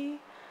movie.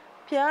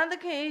 Pia the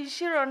King,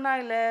 Shiro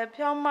Nile,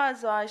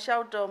 Piamaza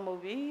shout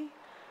movie.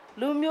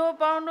 Lumio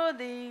Bondo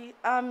the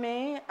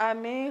Ame,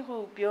 Ame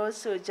who Bio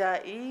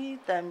Soja E,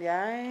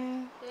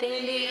 Tambiai.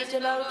 Then the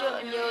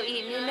Genoto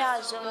Mui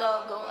Mimia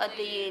Sono Gong at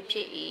the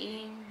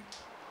Yepi.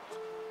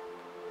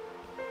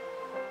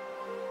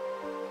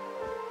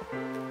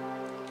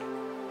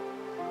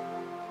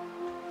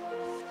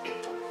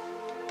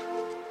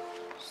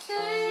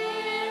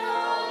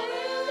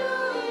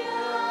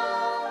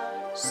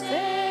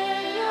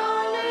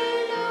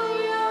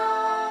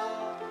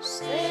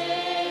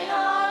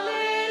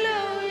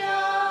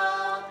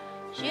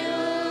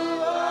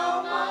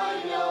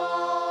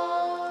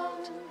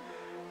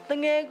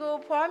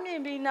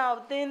 Kwame be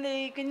now, then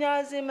the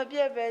Ganyazim of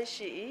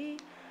Yaveshi.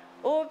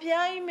 O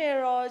Pia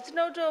Mero,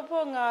 Noto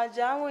Ponga,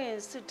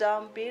 Jawin,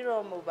 Sudan,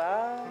 Biro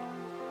Muba.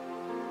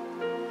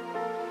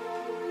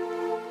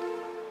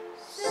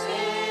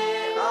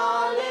 Say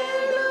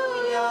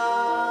Alleluia,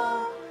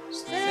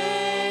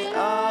 say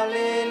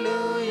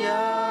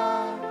Alleluia,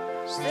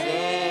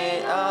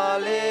 say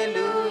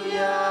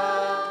Alleluia.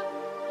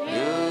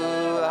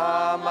 You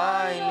are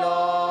my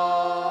Lord.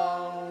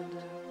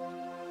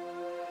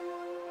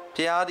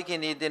 ဖျားသခင်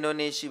ဒီသင်တို့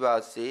နေ့ရှိပါ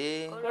စေ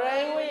။ ဂရိ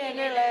ဝိညာဉ်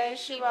နဲ့လည်း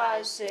ရှိပါ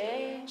စေ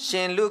။ ရှ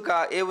င်လုကာ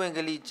ဧဝံ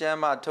ဂေလိကျမ်း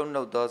မှထုတ်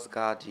နှုတ်သောစ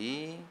ကားတ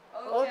ည်း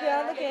အို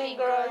ဖျားသခင်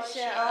ကိုရောရှ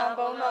င်အား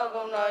ဘုန်းတော်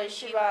ကုန်တော်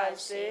ရှိပါ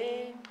စေ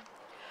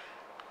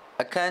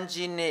။ အခန်း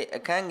ကြီးနှင့်အ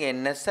ခန်းငယ်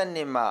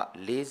22မှ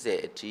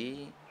40အထိ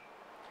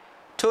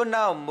ထို့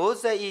နောက်မိုး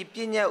ဆက်၏ပြ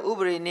ည့်ညတ်ဥ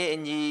ပဒေနှင့်အ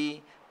ညီ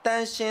တ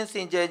န်ရှင်းစ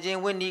င်ကြယ်ခြင်း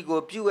ဝိနည်း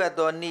ကိုပြုအပ်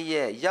သောနေ့ရ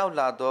က်ရောက်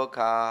လာသောအ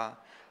ခါ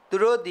သူ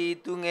တို့သည်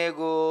သူငယ်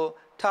ကို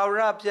ထာဝ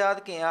ရဘုရားသ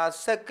ခင်အား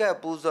ဆက်ကပ်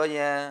ပူဇော်ရ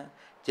န်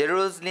ဂျေ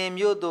ရုဆလင်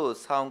မြို့သို့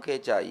ဆောင်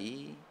ခဲ့ကြ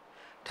၏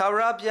ထာဝ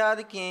ရဘုရား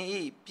သခင်၏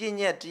ပြည့်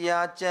ညတ်တ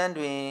ရားကျမ်း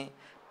တွင်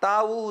တာ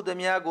ဝုဟုသ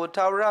မျှကို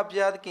ထာဝရဘု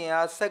ရားသခင်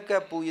အားဆက်က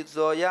ပ်ပူ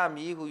ဇော်ရမ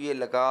ည်ဟု၍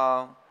၎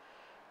င်း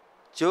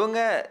ကျိုး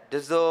ငှက်တ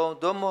စုံ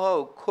သို့မဟု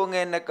တ်ခိုင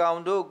ယ်နှကောင်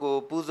တို့ကို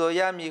ပူဇော်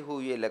ရမည်ဟု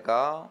၍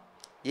၎င်း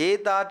ရေး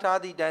သားထား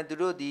သည့်တိုင်သူ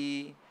တို့သည်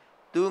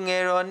သူင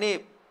ယ်တော်နှင့်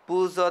ပူ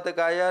ဇော်တ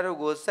ကာရတို့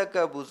ကိုဆက်က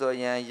ပ်ပူဇော်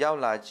ရန်ရောက်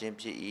လာခြင်း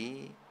ဖြစ်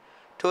၏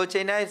ထို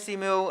ချိန်၌စီ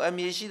မေုန်အမ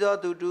ည်ရှိသော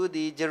သူတူသ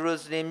ည်ဂျေရု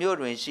ဆလင်မြို့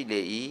တွင်ရှိ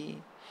လေ၏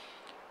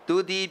သူ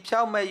သည်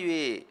ဖြောင့်မတ်၍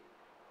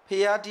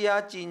ဖျားတ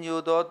ရားကြည်ညို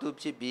သောသူ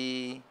ဖြစ်ပြီး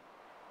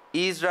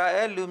ဣသ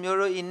ရေလလူမျိုး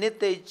တို့၏နှစ်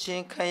သိမ့်ခြ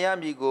င်းခံရ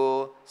မည်ကို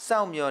စော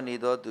င့်မျှော်နေ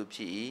သောသူဖြ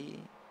စ်၏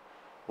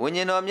ဝိ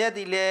ညာဉ်တော်မြတ်သ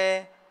ည်လည်း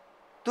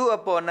သူ့အ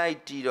ပေါ်၌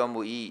တည်တော်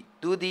မူ၏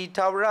သူသည်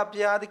ထာဝရဘု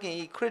ရားသခင်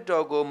၏ခရစ်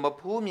တော်ကိုမ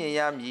ဖူးမြင်ရ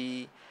မည်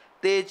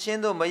သေခြ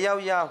င်းသို့မရော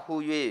က်ရဟု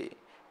၍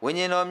ဝိ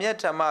ညာဉ်တော်မြတ်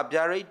ထံမှ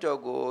ဗျာဒိတ်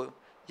တော်ကို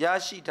ရ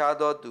ရှိထား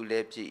သောသူလ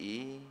ည်းဖြစ်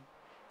၏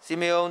စီ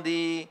မေုန်သ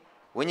ည်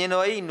ဝိညာဉ်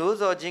တော်၏နိုး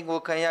စော်ခြင်း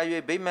ကိုခံရ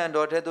၍ဗိမာန်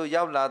တော်ထက်သို့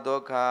ရောက်လာသော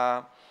အခါ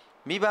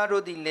မိဘ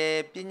တို့သည်လ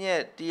ည်းပြည့်ည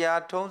က်တ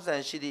ရားထုံးစံ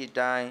ရှိသည့်အ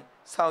တိုင်း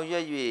ဆောင်ရွ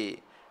က်၍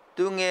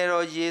သူငယ်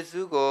တော်ယေ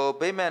ရှုကို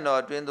ဗိမာန်တော်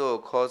အတွင်းသို့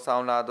ခေါ်ဆော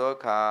င်လာသောအ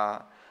ခါ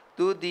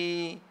သူသည်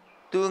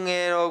သူင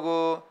ယ်တော်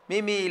ကိုမိ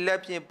မိလ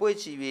က်ဖြင့်ပွေ့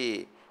ချီ၍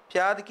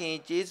ဖျားသခင်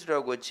ကျေးဇူး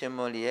တော်ကိုချီး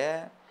မွမ်းလျက်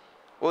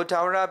အိုထာ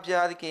ဝရဘု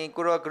ရားသခင်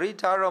ကိုရောဂရိ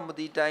ထားတော်မူ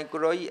သည့်တိုင်ကို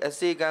ရော၏အ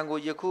စေခံကို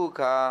ယခုအ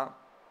ခါ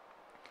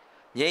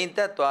ငြိမ်သ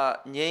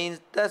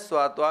က်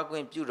စွာသွားခွ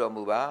င့်ပြုတော်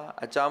မူပါ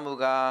အကြောင်းမူ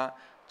ကား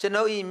ကျွ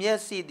န်ုပ်၏မျက်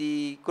စိသ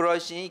ည်ကိုရော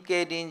ရှင်က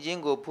ယ်တင်ခြ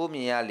င်းကိုဖူးမြ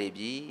င်ရလေ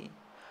ပြီ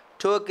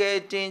ထိုကယ်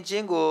တင်ခြ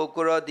င်းကို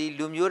ကိုရောသည်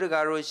လူမျိုးတ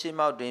ကာတို့ရှေ့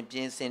မှောက်တွင်ပြ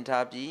င်ဆင်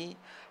ထားပြီး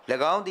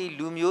၎င်းသည်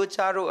လူမျိုး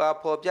ခြားတို့အား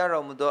ဖော်ပြ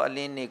တော်မူသောအလ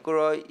င်းနှင့်ကို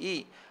ရော၏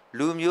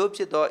လူမျိုးဖြ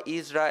စ်သောဣသ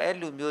ရေလ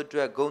လူမျိုး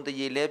တို့ဂုဏ်တ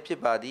ရေလည်းဖြစ်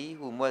ပါသည်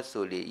ဟုမြွက်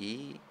ဆိုလေ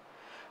၏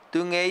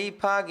သူငယ်၏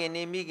ဖခင်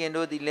နှင့်မိခင်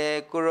တို့သည်လည်း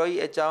ကိုရော၏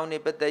အကြောင်းနှ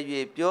င့်ပတ်သက်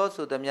၍ပြော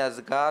ဆိုသမျှစ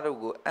ကားတို့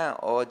ကိုအံ့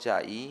ဩကြ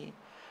၏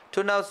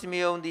ထို့နောက်စီ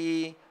မေုန်သည်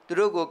သူ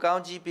တို့ကိုကော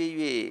င်းချီးပေး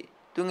၍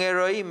သူငယ်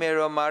တော်၏မေ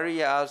တော်မာရိ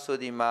ယာအားဆို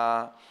သည်မှာ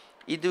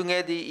ဤသူင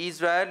ယ်သည်ဣ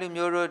သရေလလူ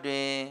မျိုးတို့တွ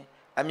င်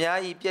အများ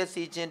၏ပျက်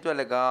စီးခြင်းအတွက်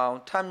၎င်း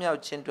ထမြောက်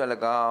ခြင်းအတွက်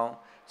၎င်း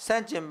စ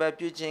န့်ကျင်ဘက်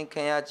ပြုခြင်း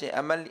ခံရခြင်း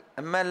အ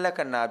မတ်လက္ခ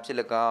ဏာဖြစ်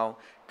၎င်း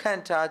ခံ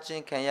ထားခြ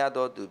င်းခံရ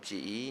သောသူဖြ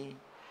စ်၏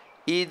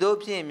 ဤသို့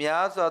ဖြင့်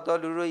များစွာသော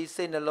လူတို့၏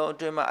စိတ်နှလုံးအ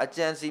တွင်းမှအ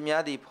ကြံစီ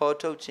များသည်ဖော်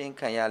ထုတ်ခြင်း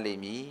ခံရလိ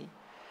မ့်မည်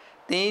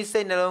သင်၏စိ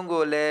တ်နှလုံး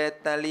ကိုလည်း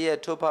တန်လျက်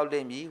ထိုးဖောက်လိ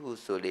မ့်မည်ဟု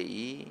ဆိုလေ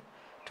၏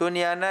ထို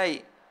နေရာ၌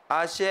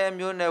အာရှဲ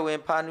မျိုးနွယ်ဝ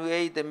င်ဖာနူ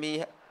၏သမီး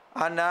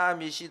အာနာအ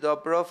မည်ရှိသော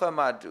ပရောဖက်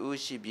မှတူ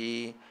ရှိ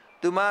ပြီး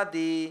သူမသ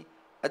ည်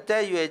အသ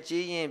က်ရွယ်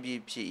ကြီးရင်ပြီ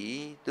ဖြစ်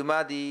၏သူမ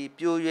သည်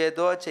ပြိုရွယ်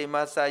သောအချိန်မှ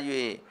စ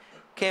၍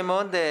ခင်မွ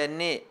န်းတဲ့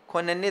နှစ်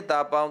9နှစ်သာ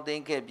ပေါင်းသိ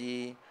မ်းခဲ့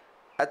ပြီး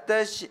အသ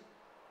က်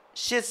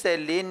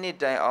84နှစ်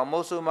တိုင်အောင်မု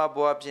တ်ဆိုးမ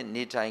ဘွားဖြင့်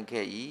နေထိုင်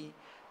ခဲ့၏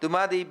သူမ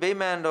သည်ဗိ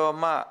မာန်တော်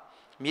မှ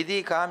မြည်သ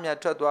ည့်အခါမျှ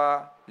ထွက်သွား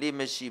လိမ့်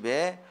မရှိပဲ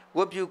ဝ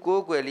တ်ပြု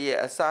ကိုးကွယ်လျက်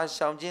အစာ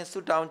ရှောင်ခြင်းဆု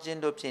တောင်းခြင်း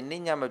တို့ဖြင့်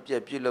နေ့ညမပြ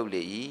တ်ပြုလုပ်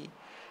လေ၏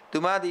သူ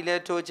မသည်လ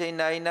ည်းထိုချိန်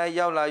၌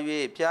ရောက်လာ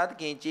၍ဖျားသ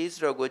ခင်ကျေး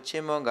ဇူးတော်ကို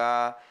ချီးမွမ်းကာ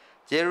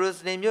ယေရု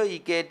ရှလင်မြို့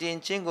၏ကယ်တင်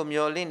ခြင်းကို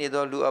မျှော်လင့်နေ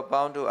သောလူအ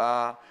ပေါင်းတို့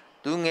အား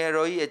သူငယ်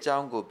တော်၏အကြော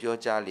င်းကိုပြော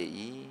ကြားလေ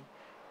၏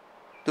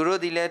သူတို့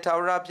သည်လည်းထာဝ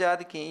ရဘုရား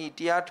သခင်၏တ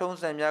ရားထုံး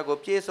စံများကို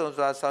ပြည့်စုံ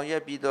စွာဆောင်ရွ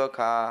က်ပြီးသောအ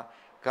ခါ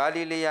ဂါ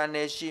လိလေယာန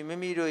ယ်ရှိမိ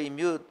မိတို့၏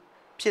မြို့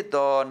ဖြစ်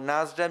သောနာ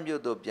ဇရက်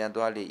မြို့သို့ပြန်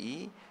သွားလေ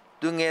၏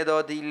သူငယ်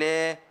တော်သည်လ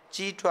ည်း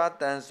ကြီးထွား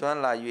တန်ဆွမ်း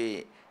လာ၍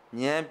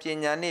ဉာဏ်ပ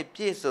ညာနှင့်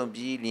ပြည့်စုံ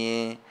ပြီးလျှ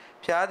င်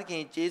ဘုရားသခ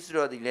င်ကျေးဇူး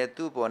တော်သည်လည်း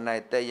သူ့ပေါ်၌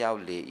တက်ရော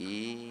က်လေ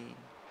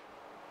၏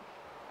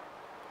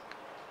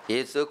ယေ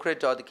ရှုခရစ်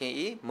တော်သခင်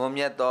၏မွန်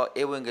မြတ်သော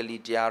ဧဝံဂေလိ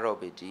တရားတော်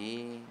ပေတ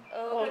ည်း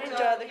အိုခရစ်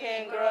တော်သခင်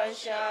ကိုရော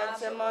ရှာ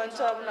ဇမန်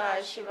တော်နာ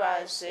ရှိပါ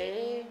စေ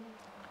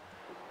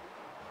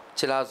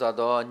ချစ်လာစွာ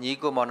သောညီ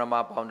ကိုမောင်နှမ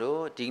ပေါင်း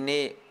တို့ဒီ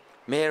နေ့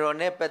မေရော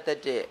နဲ့ပတ်သက်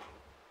တဲ့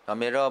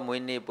မေရော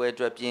မွေးနေ့ပွဲအ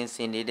တွက်ပြင်ဆ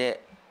င်နေတဲ့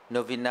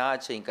နိုဗီနာအ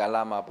ချိန်ကာလ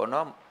မှာပေါ့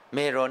နော်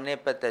မေရောနဲ့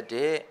ပတ်သက်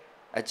တဲ့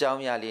အကြောင်း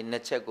အရာလေးနှ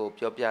စ်ချက်ကို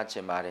ပြောပြချ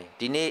င်ပါတယ်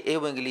ဒီနေ့ဧ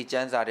ဝံဂေလိကျ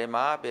မ်းစာထဲ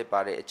မှာပဲပါ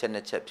တဲ့အချက်နှ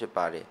စ်ချက်ဖြစ်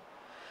ပါတယ်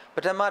ပ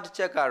ထမတစ်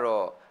ချက်က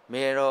တော့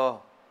မေရော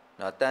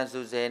နော်တန်ဆူ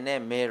ဆယ်နဲ့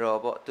မေရော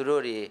ပေါ့သူ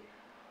တို့တွေ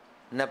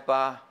နှစ်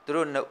ပါးသူ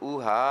တို့နှစ်ဦး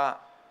ဟာ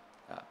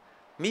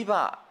မိဘ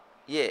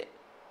ရဲ့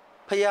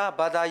ဖယား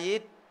ဘာသာ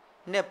ရေး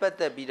နဲ့ပတ်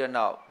သက်ပြီးတော့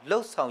နောက်လှု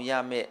ပ်ဆောင်ရ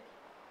မယ့်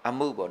အ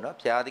မှုပေါ့နော်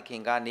ဘုရားသခ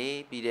င်ကနေ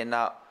ပြီးတဲ့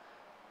နောက်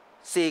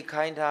စေ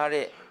ခိုင်းထား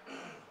တဲ့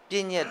ပြ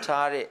ည့်ညက်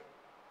ထားတဲ့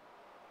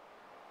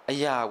အ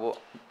ရာပေါ့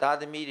သား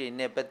သမီးတွေ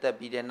နဲ့ပတ်သက်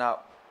ပြီးတဲ့နောက်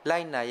လို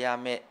က်နာရ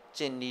မယ့်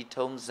ကျင့်ဤ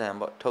ထုံးစံ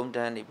ပေါ့ထုံးတ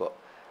မ်းတွေပေါ့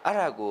အဲ့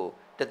ဒါကို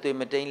တသွေ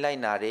မတိန်လိုက်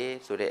နာတယ်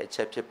ဆိုတဲ့အချ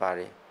က်ဖြစ်ပါတ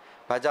ယ်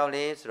။ဘာကြောင့်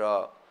လဲဆို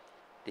တော့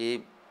ဒီ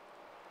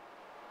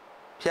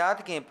ဘုရားသ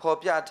ခင်ဖော်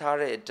ပြထား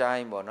တဲ့အတို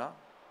င်းပေါ့နော်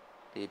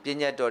ဒီပြည့်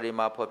ညက်တော်တွေ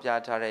မှာဖော်ပြ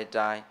ထားတဲ့အ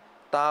တိုင်း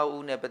သား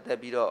ဦးနဲ့ပတ်သက်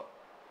ပြီးတော့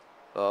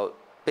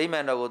ဗိမာ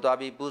န်တော်ကိုသွား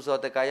ပြီးပူ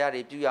ဇော်တက္ကရာ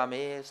တွေပြုရမ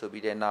ယ်ဆို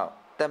ပြီးတဲ့နောက်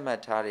သတ်မှ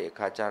တ်ထားတဲ့အ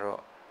ခါကျ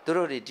တော့သူ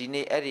တို့တွေဒီ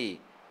နေ့အဲ့ဒီ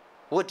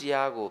ဝတ်တ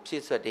ရားကိုဖြ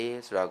ည့်ဆွတ်တယ်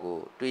ဆိုတာကို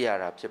တွေ့ရ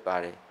တာဖြစ်ပါ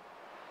တယ်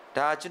။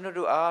ဒါကျွန်တော်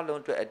တို့အား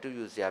လုံးအတွက်အတူ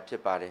ယူစရာဖြ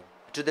စ်ပါတယ်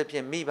။အထူးသဖြ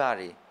င့်မိဘ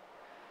တွေ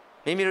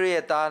မိမိတို့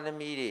ရဲ့သားသ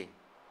မီးတွေ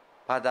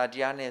ဘာသာတ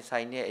ရားနဲ့ဆို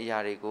င်တဲ့အရာ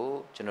တွေကို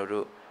ကျွန်တော်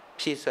တို့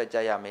ဖြည့်ဆွတ်ကြ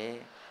ရမယ်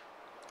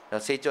။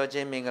တော့စေကြောခြ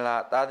င်းမင်္ဂလာ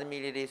သားသ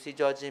မီးလေးတွေစေ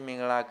ကြောခြင်းမ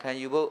င်္ဂလာခံ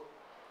ယူဖို့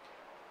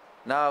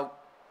နောက်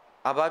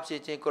အဘဖြ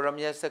စ်ခြင်းကိုရမ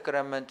ယစကရ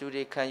မန်တူ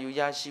တွေခံယူ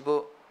ရရှိ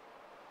ဖို့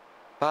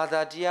ဘာ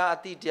သာတရားအ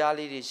တိတရား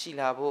လေးတွေရှိ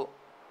လာဖို့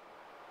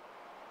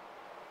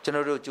ကျွန်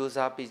တော်တို့စူးစ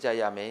မ်းပြကြ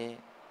ရမယ်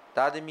။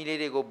သားသမီးလေး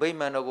တွေကိုဗိ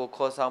မာန်တော်ကို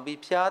ခေါ်ဆောင်ပြီး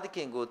ဖျားသခ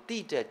င်ကိုတိ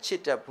တက်ချ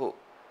စ်တတ်ဖို့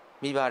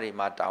မိဘတွေ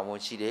မှာတာဝန်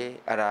ရှိတယ်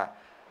။အဲ့ဒါ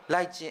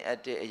လိုက်ခြင်းအပ်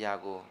တဲ့အရာ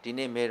ကိုဒီ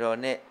နေ့မေတော်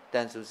နဲ့တ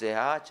န်ဆူဆယ်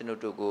ဟာကျွန်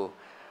တော်တို့ကို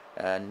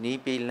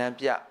နီးပေးလမ်း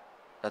ပြ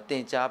တ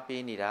င်ကြား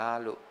ပေးနေတာ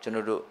လို့ကျွန်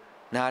တော်တို့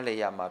နားလည်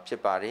ရမှာဖြ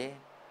စ်ပါတယ်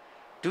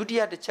။ဒုတိ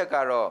ယတစ်ချက်က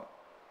တော့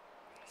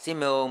စီ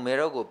မေုန်မေ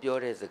ရောကိုပြော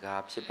တဲ့စ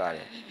ကားဖြစ်ပါတ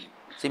ယ်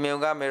။စီမေု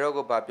န်ကမေရော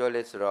ကိုပြော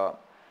လဲဆိုတော့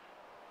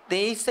သ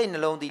င်၏စိတ်နှ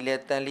လုံးသည်လ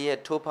ည်းတန်လျက်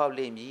ထိုးဖောက်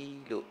လိမ့်မည်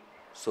လို့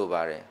ဆို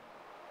ပါတယ်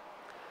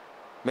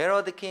။မေ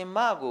ရောသခင်မ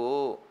ကို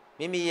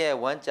မိမိရဲ့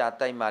ဝမ်းကြာ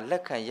တိုက်မှာလ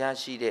က်ခံရ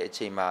ရှိတဲ့အ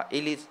ချိန်မှာ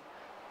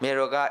မေ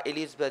ရောကအေ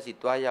လိဇဘက်စီ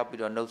တွားရောက်ပြီး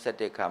တော့နှုတ်ဆက်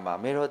တဲ့အခါမှာ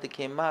မေရောသခ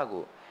င်မ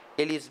ကို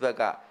အေလိဇဘက်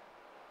က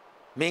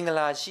မင်္ဂ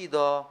လာရှိ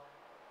သော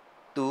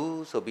သူ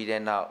ဆိုပြီး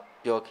တဲ့နောက်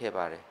ပြောခဲ့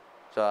ပါတယ်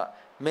။ဆိုတော့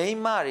မိန်း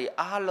မတွေ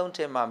အားလုံး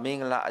ထဲမှာမင်္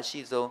ဂလာအရှိ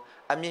ဆုံး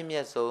အမြင့်မြ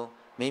တ်ဆုံး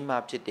မိန်းမ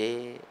ဖြစ်တ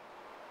ယ်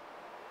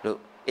လို့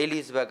အေလိ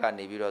ဇဘက်က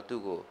နေပြီးတော့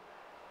သူ့ကို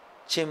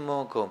ချီးမွ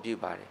မ်းဂုဏ်ပြု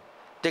ပါတယ်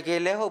တက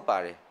ယ်လည်းဟုတ်ပါ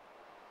တယ်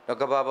တော့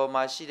ကဘာပေါ်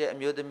မှာရှိတဲ့အ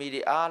မျိုးသမီး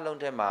တွေအားလုံး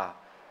ထဲမှာ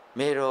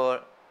မေရော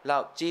လော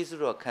က်ကျေး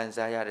ဇူးတော်ခံ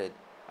စားရတဲ့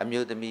အ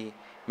မျိုးသမီး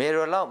မေ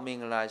ရောလောက်မ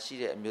င်္ဂလာရှိ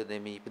တဲ့အမျိုးသ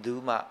မီးဘယ်သူ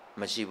မှ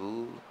မရှိ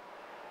ဘူး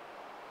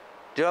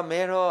ဒါတော့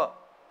မေရော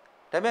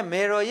ဒါပေမဲ့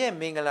မေရောရဲ့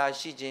မင်္ဂလာ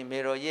ရှိခြင်းမေ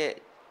ရောရဲ့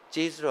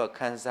ကျေးဇူးတော်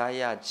ခံစား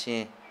ရခြ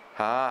င်း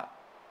ဟာ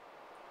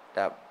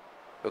ဒါ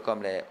ဘယ်ကော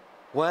င်လဲ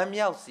ဝမ်း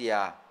မြောက်စ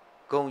ရာ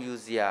ဂုဏ်ယူ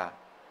စရာ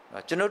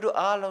ကျွန်တော်တို့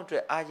အားလုံးအတွ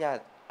က်အား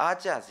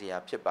ကြစရာ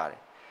ဖြစ်ပါတယ်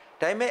။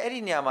ဒါပေမဲ့အဲ့ဒီ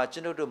နေရာမှာကျွ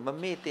န်တော်တို့မ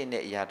မေ့တဲ့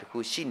အရာတစ်ခု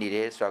ရှိနေတ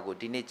ယ်ဆိုတာကို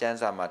ဒီနေ့ကျမ်း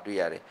စာမှာတွေ့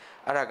ရတယ်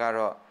။အဲ့ဒါက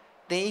တော့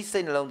သင်၏စိ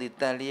တ်နှလုံးသည်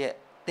တန်လျက်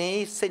သင်၏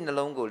စိတ်နှ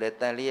လုံးကိုလည်း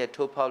တန်လျက်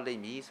ထိုးဖောက်လိ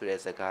မ့်မည်ဆိုတဲ့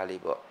စကား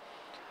လေးပေါ့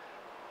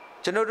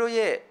။ကျွန်တော်တို့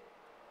ရဲ့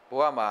ဘ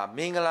ဝမှာမ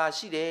င်္ဂလာ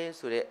ရှိတယ်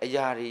ဆိုတဲ့အ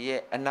ရာတွေ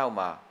ရဲ့အနောက်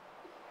မှာ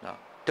နော်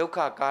ဒုက္ခ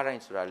ကားတို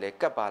င်းဆိုတာလည်း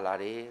ကပ်ပါလာ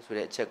တယ်ဆို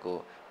တဲ့အချက်ကို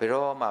ဘယ်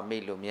တော့မှ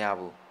မေ့လို့မရ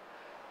ဘူး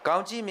။ကော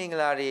င်းကြီးမင်္ဂ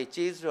လာတွေ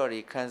ကျေးဇူးတော်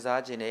တွေခံ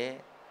စားခြင်းနဲ့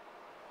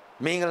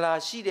မင်္ဂလာ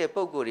ရှိတဲ့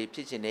ပုံကိုယ်တွေဖြ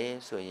စ်ခြင်းနဲ့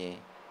ဆိုရင်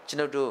ကျွန်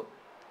တော်တို့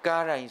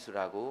ကားတိုင်းဆို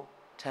တာကို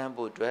ထမ်း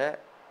ဖို့အတွက်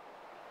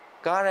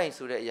ကားတိုင်း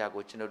ဆိုတဲ့အရာ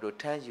ကိုကျွန်တော်တို့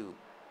ထမ်း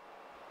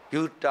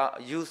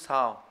ယူ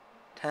ဆောင်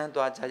ထမ်း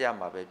သွားကြရ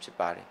မှာပဲဖြစ်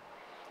ပါတယ်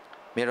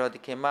မေတော်သ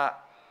ခင်မ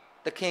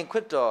သခင်ခရ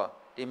စ်တော်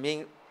ဒီမ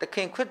င်းသခ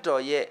င်ခရစ်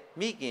တော်ရဲ့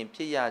မိခင်ဖြ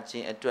စ်ရခြ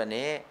င်းအတွက်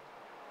နဲ့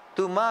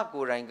သူမ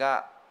ကိုယ်တိုင်က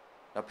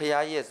ဖခင်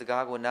ရဲ့စ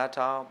ကားကိုနား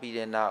ထောင်ပြီး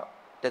တဲ့နောက်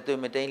တသွေ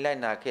မတိန်လိုက်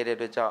နာခဲ့တဲ့အ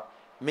တွက်ကြောင့်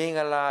မင်္ဂ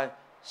လာ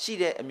ရှိ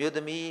တဲ့အမျိုးသ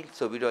မီး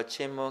ဆိုပြီးတော့ချ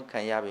င်းမွန်းခံ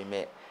ရပေ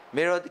မဲ့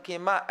မေတော်သခ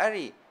င်မအဲ့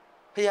ဒီ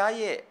ဖခင်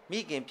ရဲ့မိ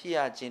ခင်ဖြစ်ရ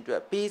ခြင်းအတွ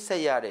က်ပေးဆ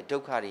က်ရတဲ့ဒု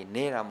က္ခတွေ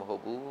နေတာမဟု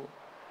တ်ဘူး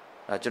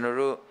ကျွန်တော်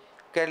တို့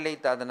ကက်လိတ်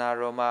သာသနာ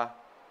တော်မှာ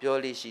ပြော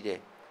လို့ရှိတယ်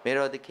မေ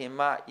တော်သခင်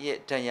မရဲ့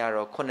တန်ရာ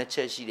တော်9ချ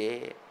က်ရှိတယ်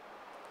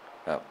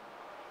ဆို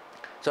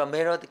တော့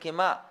မေတော်သခင်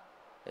မ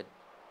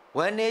ဝ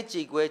မ်းနည်း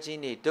ကြေကွဲခြင်း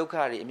တွေဒုက္ခ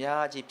တွေအ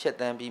များကြီးဖြတ်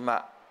တန်းပြီးမှ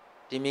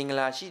ဒီမင်္ဂ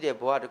လာရှိတဲ့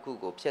ဘဝတစ်ခု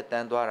ကိုဖြတ်တ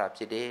န်းသွားတာ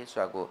ဖြစ်တယ်ဆို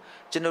တာကို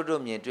ကျွန်တော်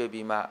တို့မြင်တွေ့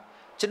ပြီးမှ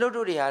ကျွန်တော်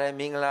တို့တွေဟာလည်း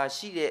မင်္ဂလာ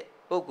ရှိတဲ့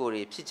ပုံကိုယ်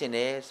တွေဖြစ်ခြင်း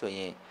နဲ့ဆိုရ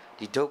င်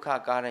ဒီဒုက္ခ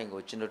ကားတိုင်း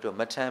ကိုကျွန်တော်တို့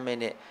မထမ်းမဲ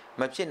နဲ့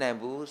မဖြစ်နိုင်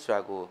ဘူးဆိုတာ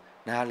ကို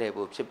နားလည်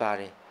ဖို့ဖြစ်ပါ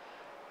တယ်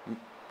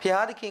ဖခ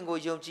င်သခင်ကို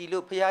ယုံကြည်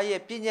လို့ဖခင်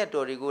ရဲ့ပြည့်ညတ်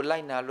တော်တွေကိုလို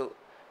က်နာလို့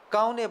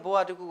ကောင်းတဲ့ဘဝ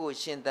တစ်ခုကို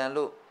ရှင်သန်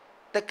လို့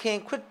သခင်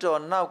ခရစ်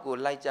တော်နောက်ကို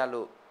လိုက်ကြ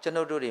လို့ကျွန်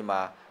တော်တို့တွေမှာ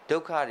ဒု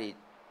က္ခတွေ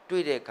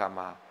တွေ့တဲ့အခါ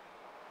မှာ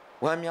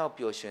ဝမ်းမြောက်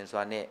ပျော်ရွှင်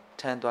စွာနဲ့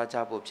ထမ်းသွားကြ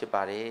ဖို့ဖြစ်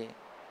ပါတယ်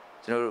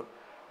ကျွန်တော်တို့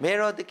မေ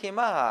တော်သခင်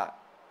မဟာ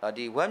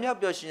ဒီဝမ်းမြောက်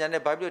ပျော်ရွှင်ခြင်း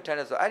နဲ့ဘာဖြစ်ထမ်း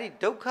လဲဆိုအဲ့ဒီ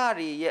ဒုက္ခ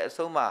တွေရဲ့အ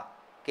ဆုံးမှာ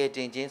ကယ်တ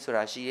င်ခြင်းဆို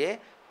တာရှိတယ်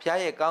ဖခင်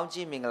ရဲ့ကောင်း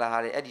ကြီးမင်္ဂလာဟာ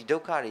အဲ့ဒီဒု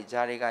က္ခတွေ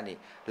ကြားတွေကနေ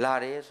လာ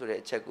တယ်ဆိုတဲ့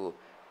အချက်ကို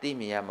သိ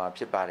မြင်ရမှာ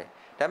ဖြစ်ပါတယ်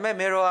ဒါပေမဲ့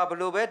မေတော်ဟာဘ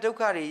လို့ပဲဒုက္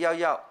ခတွေ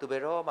ရောက်သူဘ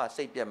ယ်တော့မှ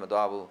စိတ်ပြတ်မ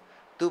သွားဘူး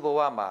သူ့ဘဝ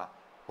မှာ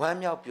ဝမ်း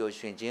မြောက်ပျော်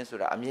ရွှင်ခြင်းဆို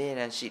တာအမြဲ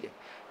တမ်းရှိတယ်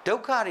ဒု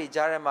က္ခတွေ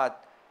ကြားထဲမှာ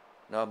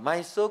နော် my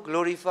soul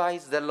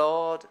glorifies the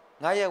Lord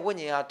ငါရဲ့ဝိ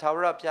ညာဉ်ဟာထာဝ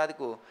ရဘုရား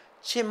ကို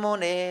ချီးမွမ်း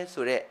တယ်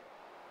ဆိုတဲ့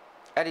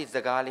အဲ့ဒီစ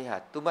ကားလေးဟာ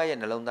သူမရဲ့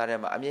နှလုံးသားထဲ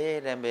မှာအမြဲ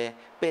တမ်းပဲ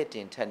ပဲ့တ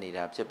င်ထက်နေ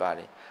တာဖြစ်ပါတ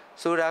ယ်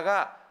ဆိုတာက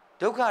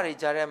ဒုက္ခတွေ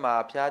ကြားထဲမှာ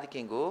ဘုရားသခ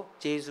င်ကို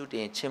ကျေးဇူးတ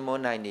င်ချီးမွ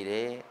မ်းနိုင်နေတ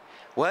ယ်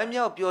ဝမ်း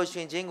မြောက်ပျော်ရွှ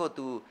င်ခြင်းကို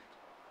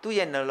သူ့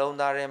ရဲ့နှလုံး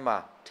သားထဲမှာ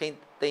ထိန်း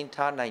သိမ်း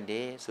ထားနိုင်တ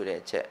ယ်ဆိုတဲ့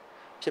အချက်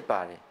ဖြစ်ပါ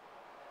တယ်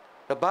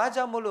ဘာ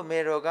ကြောင့်မို့လို့မေ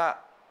တော်က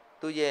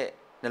သူ့ရဲ့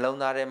နှလုံး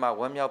သားထဲမှာ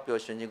ဝမ်းမြောက်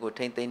ပျော်ရွှင်ခြင်းကို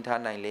ထိန်းသိမ်း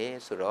ထားနိုင်လေ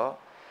ဆိုတော့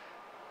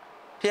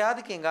ဘုရားသ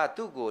ခင်က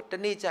သူ့ကိုတ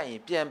နေ့ကျရ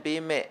င်ပြန်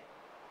ပေးမဲ့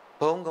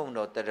ဘုံကုံ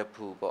တော်တရ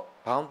ဖူပေါ့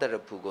ဘောင်းတရ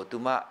ဖူကိုသူ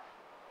မ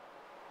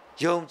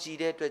ယုံကြည်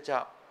တဲ့အတွက်ကြော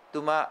င့်သူ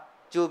မ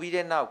ကြိုပြီး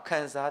တဲ့နောက်ခံ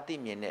စားသိ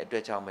မြင်တဲ့အတွ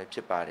က်ကြောင့်ပဲဖြ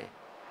စ်ပါတယ်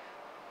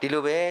ဒီ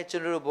လိုပဲကျွ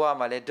န်တော်တို့ဘဝ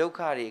မှာလည်းဒုက္ခ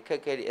တွေအခက်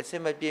အခဲတွေအဆ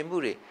င်မပြေမှု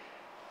တွေ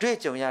တွေ့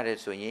ကြုံရတယ်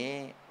ဆိုရင်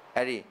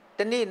အဲ့ဒီတ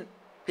နေ့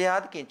ဘုရား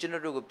သခင်ကျွန်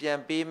တော်တို့ကိုပြန်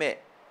ပေးမဲ့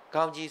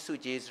ကောင်းကြီးစု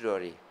ကျေးဇူး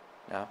တော်တွေ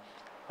နော်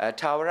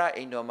ထာဝရ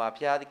အိမ်တော်မှာ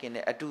ဘုရားသခင်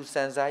နဲ့အတူဆ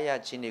န်စားရ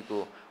ခြင်းတွေ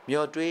ကို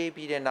မျှော်တွေး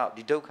ပြီးတဲ့နောက်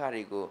ဒီဒုက္ခ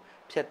တွေကို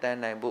ဖျက်ဆီး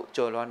နိုင်ဖို့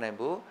ကျော်လွှားနိုင်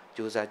ဖို့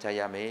ကြိုးစားကြ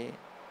ရမယ်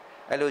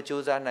အဲ့လို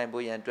ကြိုးစားနိုင်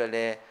ဖို့ရန်အတွက်လ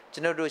ည်းကျွ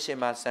န်တော်တို့ရှင်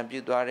မှာစံပြု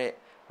သွားတဲ့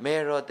မေ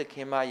တော်သခ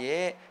င်မ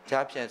ရဲ့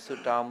ကြားဖြန့်ဆု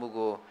တောင်းမှု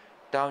ကို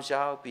တောင်း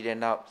လျှောက်ပြီးတဲ့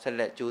နောက်ဆက်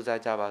လက်ကြိုး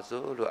စားကြပါ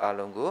စို့လို့အား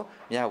လုံးကို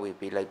မျှဝေ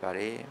ပေးလိုက်ပါတ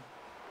ယ်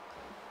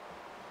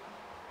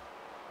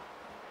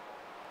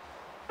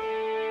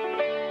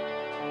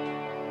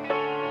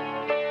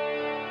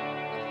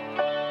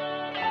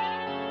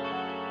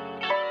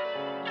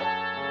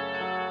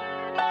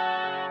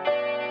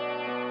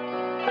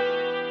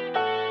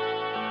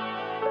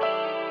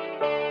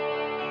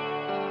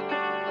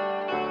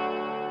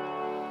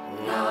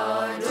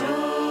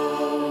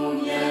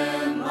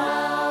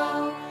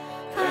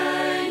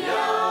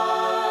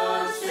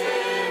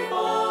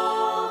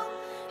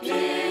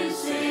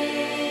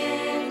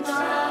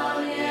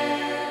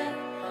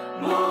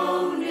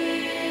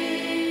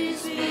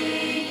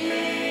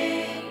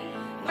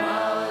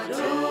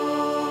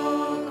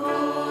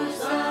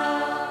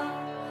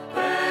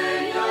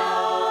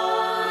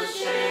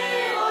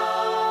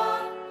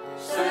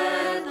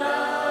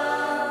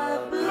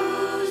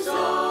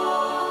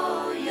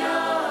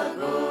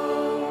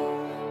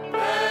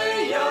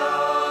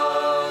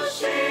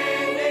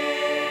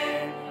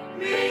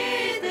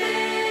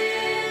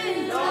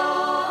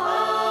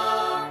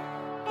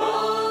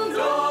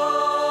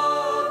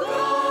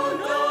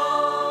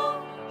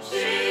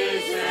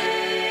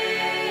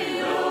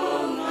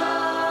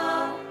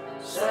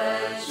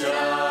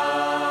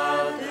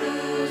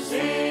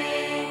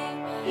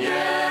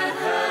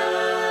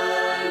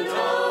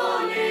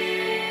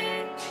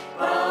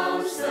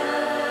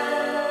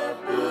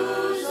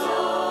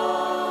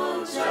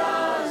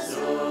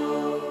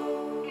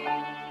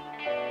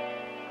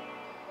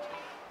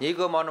ညီ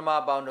ကိုမောင်နှမ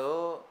ပေါင်း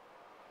တို့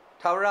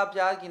ထာဝရဘု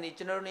ရားခင်ဒီ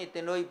ကျွန်တော်တို့နေ့တ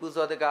င်တို့ဤပူ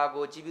ဇော်တကား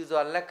ကိုကြည်ပြ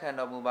စွာလက်ခံ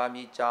တော်မူပါမ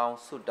ည်ကြောင်း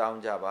ဆုတောင်း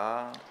ကြပါ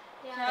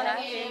ဘုရား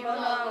ခင်ဘု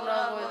ရား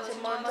ကိုချီး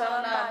မွမ်းကြော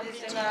င်းနာသစ္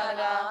စာ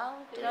၎င်း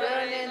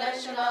တို့ရဲ့လက်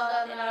ရှိတော်သာ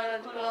သနာ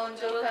တော်ပြုလုံး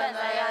ကျိုးခံ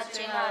စားရခြ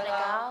င်း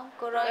၎င်း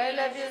ကိုရောရဲ့လ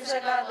က်ပြစ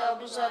ကားတော်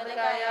ပူဇော်တ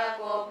ကားရာ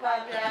ကိုဖဘု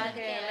ရားခ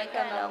င်လက်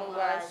ခံတော်မူ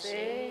ပါ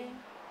စေ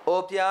။အို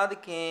ဘုရားသ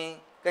ခင်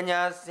ကညာ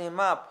စင်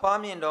မှဖွား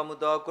မြင်တော်မူ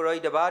သောကိုရောဤ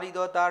တပါးဤ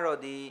သောသားတော်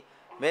သည်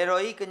မေ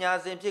တော်ဤကညာ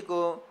စင်ဖြစ်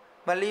ကို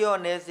Malio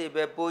Nesi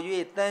be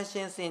Poyu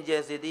Tanshin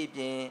Sinjesi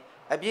Bin,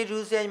 a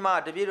beautiful ma,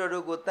 the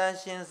Virogo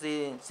Tanshin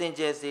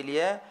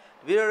Sinjesilia,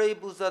 Virori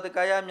Pusa the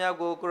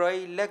Kayamiago,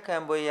 Groi,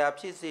 Lekamboya,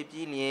 Pisi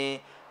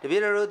Pilian, the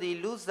Viro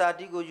di Lusa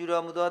Digo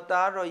Juramudo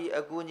Taro,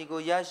 Agunigo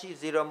Yashi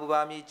Zero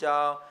Mubami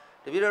Chow,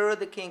 the Viro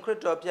the King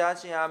Crito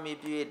Piachi Ami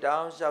Pui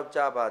down Shop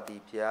Jaba Di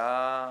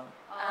Pia.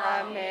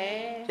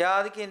 Amen.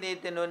 Piadikin de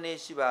Tenone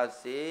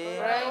Shibasi,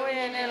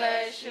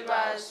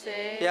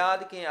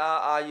 Piadikin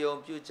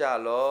Ayom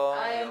Puchalo,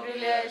 I am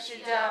really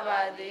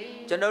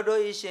Shijabadi. Janodo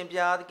Ishin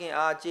Piadikin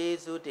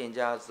Jesu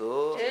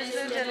Tinjazo,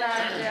 Jesus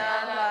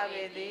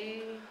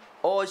Jalagedi.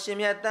 O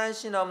Shimia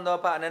Tanshin of no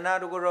Panana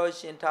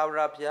Groshin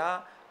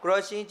Taurapia,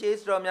 Groshin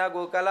Jes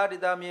Romiago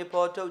Kaladidami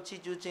Porto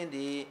Chichu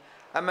Chindi,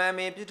 a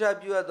mammy Putra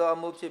Bua do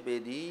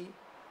Mupibedi,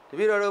 the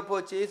Viro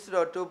Pochis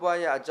or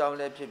Tupaya John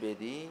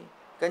Lepibedi.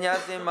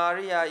 Kanyasin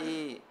Maria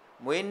E.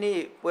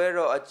 Mwini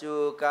Puero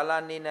Achu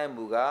Kalanina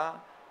Muga,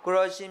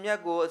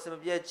 Kuroshimiago,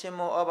 Sambia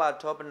Chimo Oba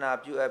Topana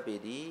Pu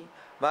Abedi,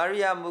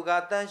 Maria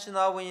Muga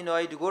Tanshina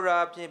Winoid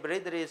Gura Pin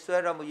Bredri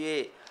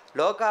Sweramuye,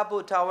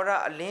 Lokapu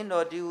Tawara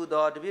Alindo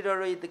Diudo, the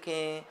Vidori the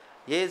King,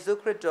 Yesu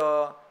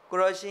Crito,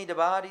 Kuroshin the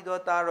Bahari do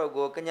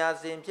Tarogo,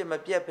 Kanyasin Pima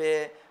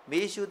Piepe,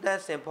 Mishu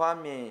Dancing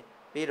Pami,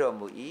 Biro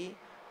Mui,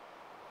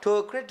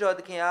 to Crito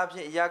the King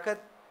Absent Yakat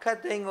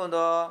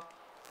Katingo.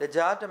 The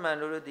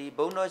Jataman the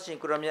Bonoshin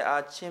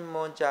Kromia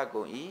Chimon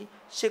Jagoi,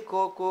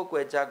 Shiko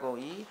Kwe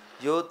Jagoi,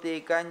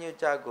 Yote Kanyu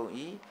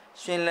Jagoi,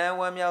 Shinlan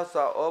Wamiao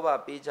saw over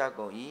P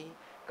Jagoi,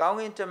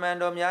 going to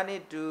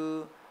Mandomiani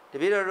to the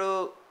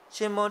Vidaro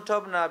Chimon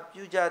Topna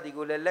Puja the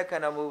Gule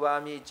Lekana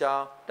Mubami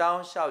Chow,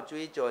 down shout to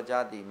each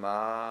Georgia di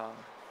Ma.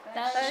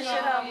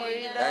 Tanshinamu,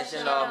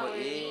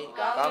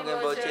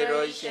 Kangan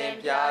Bochero Shin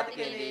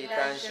Piatkin,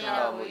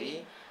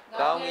 Tanshinamu.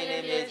 Kaung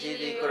in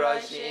the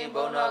Kurashi,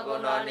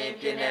 Bonagono,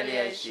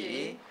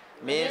 Pineliashi,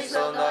 Min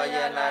Sono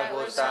Yana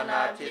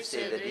Bosana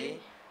Pisidri,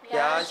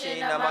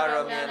 Yashi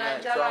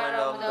Namaromian,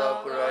 Joanom do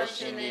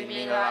Kurashi,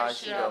 Mina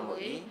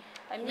Shiromui,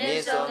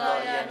 Min Sono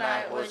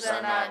Yana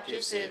Bosana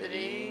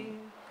Pisidri.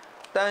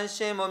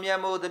 Tanshin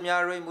Momiamo, the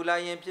Miari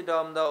Mulayan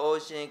Pidom, the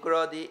ocean,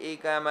 Krodi,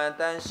 Ekaman,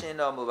 Tanshin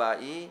or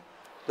Mubai.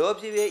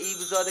 Dopi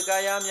Ibuzo the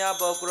Kayamia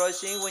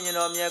Bokroshing when you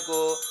know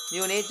Miako,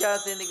 Municha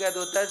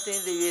Syndicato Tassin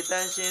the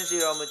Tanshin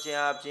Siromuchin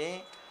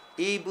Abjin,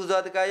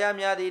 Ibuzo the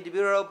Kayamia, the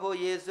Bureau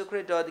Yesu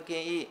Crito the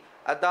King,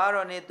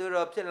 Adaro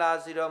Neturo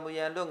Pila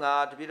Siromuyan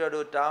Lunga,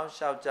 Biro Town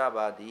Shop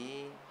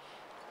Jabadi.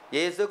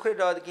 Yesu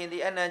Crito the King,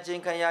 the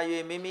Anachin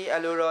Kanyayu, Mimi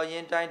Aluro,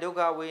 Yentai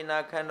Doka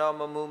Wina, Kano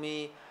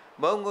Mumumi,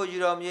 Mongo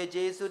Jurom Ye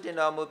Jesu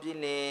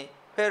Tinomupili,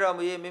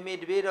 Peromu Mimi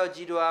Biro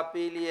Jidua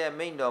Pili and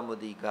Maindo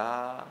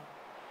Mudiga.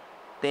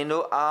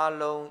 Tendo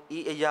along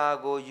e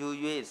ayago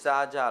yu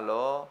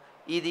sajalo,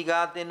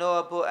 Idiga tendo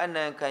apo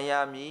anan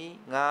kayami,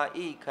 nga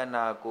e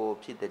kanako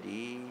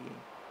pitadi.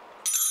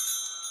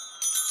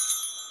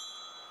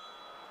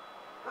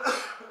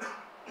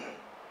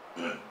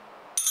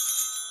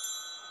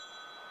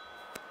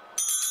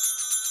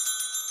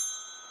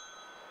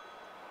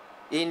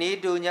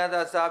 Ini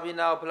dunyada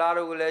sabina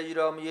plaro gule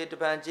jurom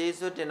yetapan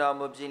Jesu tendo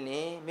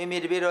mubjini, Mimi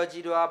biro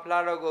jidua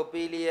plaro go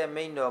pili e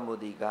maindo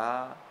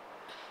mudiga.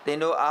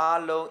 Tendo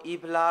along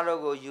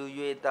Iplaro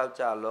yu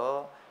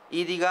tauchalo,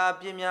 Idiga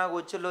Pimia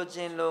go chilo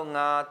chinlo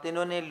nga,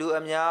 Tenone lu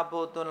amia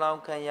boton long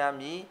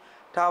kanyami,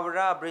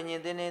 Tawra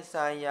bringing the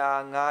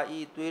saya nga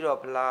e twiro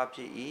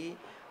plapi,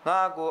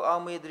 nga go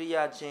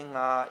almedria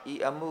chinga e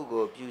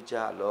amugo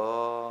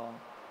pujalo.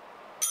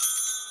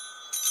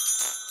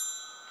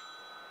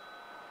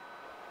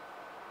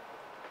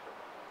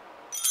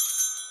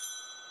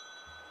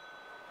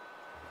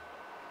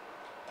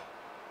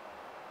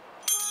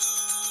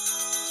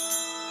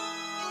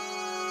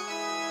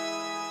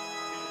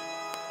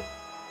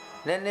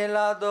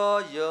 Nenelado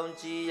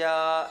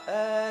Yomjia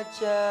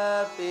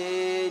Echapedi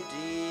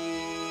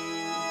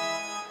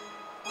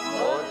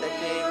O the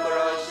King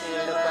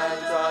Crossing the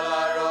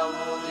Pantuala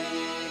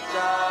Romudi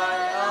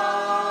Jaya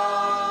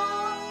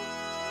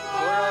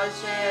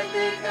Crossing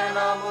the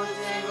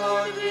Canamuzingo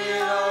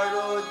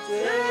Diro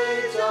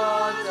Jaye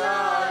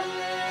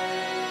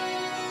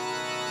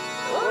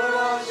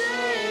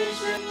Crossing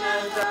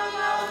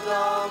Shimantana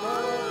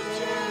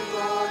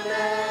Muzingo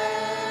Le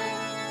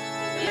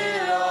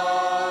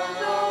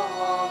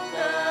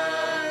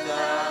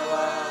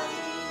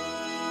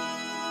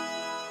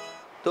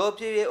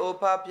Topi o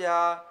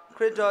Papia,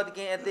 Crito the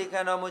King at the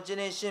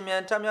Canamujini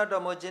Shimian Tamia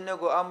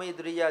Domogenico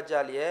Amidria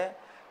Jalie,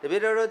 the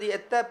Vidoro di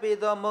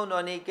Etapido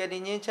Mononi,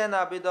 getting in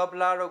China Bido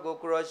Plaro go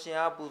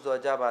Croatia Buzo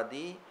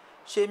Jabadi,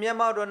 Shimia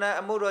Madonna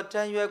Amuro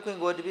Tanya Queen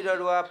go to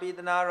Vidoro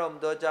Pidanarum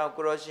Doja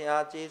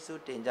Croatia Jesu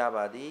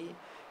Tinjabadi,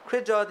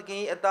 Crito the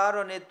King at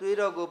Daron et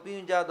Twido go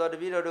Pinja do the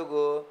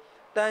Vidoro,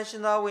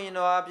 Tanshina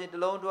Wino Abjit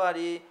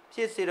Londwadi,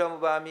 Chisirum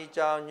Bami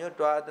Chow, New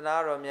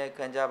Dwatanarum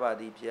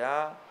Kanjabadi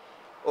Pia.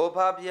 O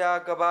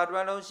Papia,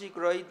 Cabadwano, she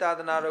croita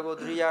the Narago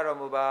 3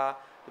 Yaramuba,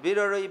 the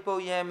Vidori Po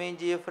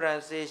Yaminji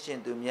Francis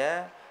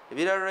Shintumia, the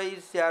Vidori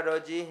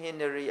Siaroji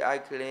Henry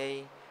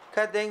Iclay, ခ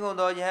တ်သိမ်းကုန်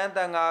သောယဟန်တ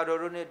န်ဃာတော်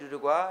တို့နှင့်အတူတ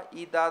ကွ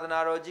ဤသာသနာ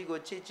တော်ကြီးကို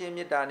ချစ်ချင်း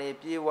မေတ္တာနှင့်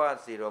ပြေဝ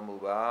စေတော်မူ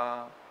ပါ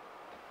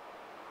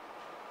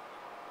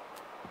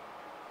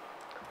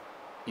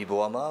ဤဘ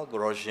ဝမှာကို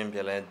ရောရှင်ပြ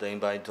လဲတိမ်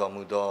ပိုင်တော်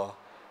မူသော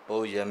ဘု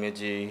ရားမြတ်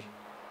ကြီး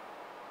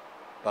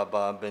ပပ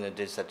ဘင်နဒ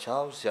စ်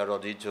16ဆရာ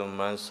တော်ဒီဂျွန်မ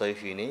န်ဆိတ်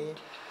ခီနီ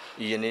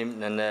ဤယနေ့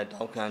နနက်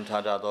တောင်းခံ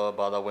ထားသော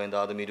ဘာသာဝင်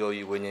သားသမီးတို့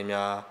၏ဝိညာဉ်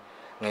များ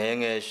ငယ်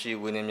ငယ်ရှိ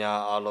ဝိညာဉ်များ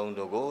အလုံး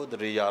တို့ကိုတ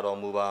ရိယာတော်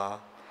မူပါ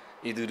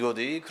ဤသူတို့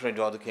သည်ခရစ်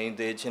တော်သခင်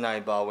သေးချင်း၌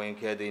ပါဝင်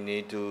ခဲ့သည်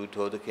နေ့တူ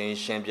ထိုသခင်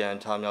ရှင်ပြန်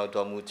ထမြောက်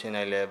တော်မူခြင်း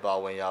၌လည်းပါ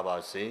ဝင်ရပါ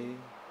စေ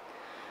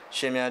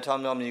ရှင်မြန်ထ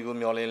မြောက်မည်ကို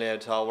မျှော်လင့်လျက်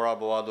ထာဝရ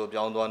ဘဝသို့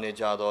ပြောင်းသွားနေ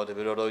ကြသောတပ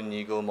ည့်တော်တို့ညီ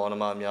ကိုမောင်နှ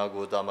မများ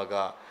ကိုတာမက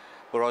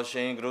ကိုရောရှ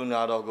င်ကရု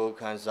ဏာတော်ကို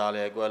ခံစား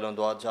လျက်ကွယ်လွန်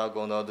သွားကြ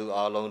ကုန်သောသူ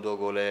အလုံးတို့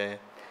ကိုလည်း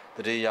တ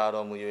တိယ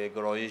တော်မူ၍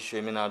ကိုရော၏ရွှေ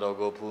မျက်နှာတော်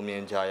ကိုဖူးမြ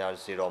င်ကြရ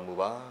စေတော်မူ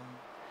ပါ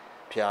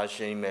ဖျား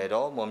ရှင်မေ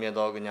တော်မောမြတ်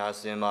သောကညာ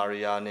စင်မာရိ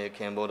ယာနှင့်ခ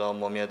င်ဘိုးတော်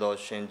မောမြတ်သော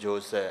ရှင်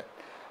ဂျိုးဆက်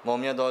မော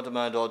မြတ်သောတမ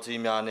န်တော်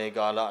ကြီးများနှင့်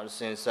ကာလအစ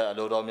ဉ်ဆက်အ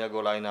လိုတော်မြတ်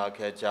ကိုလိုက်နာ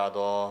ခဲ့ကြ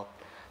သော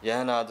ယ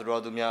ဟနာသူ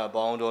တော်သူများအ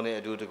ပေါင်းတို့နှင့်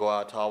အတူတကွ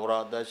ထာဝရ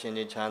အသက်ရှင်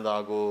ခြင်းချမ်းသာ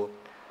ကို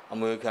အ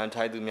မွေခံ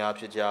ထိုက်သူများ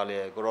ဖြစ်ကြလျ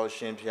က်ကိုရော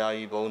ရှင်ဖျား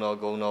၏ဘုန်းတော်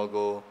ဂုဏ်တော်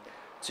ကို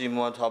ကြီး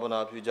မွန်ထာပနာ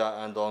ပြုကြ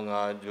အံ့သော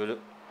ငါတ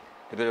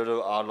ပည့်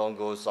တော်အားလုံး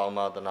ကိုဆောင်မ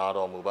သနာ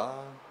တော်မူပါ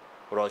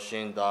ကိုရောရှ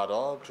င်သား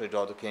တော်ခရစ်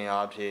တော်သခင်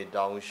အားဖြင့်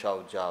တောင်းလျှော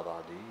က်ကြပါ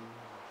သည်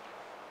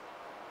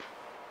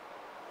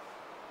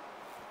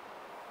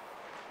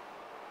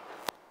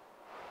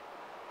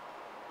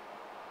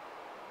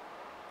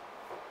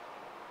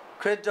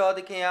ခရစ်တော်သ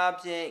ခင်အား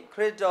ဖြင့်ခ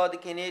ရစ်တော်သ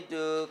ခင်နှင့်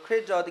တူခရ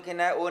စ်တော်သခင်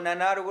၌အိုနန္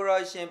ဒတော်ကို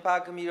ရောရှင်ဖ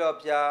ခမီတော်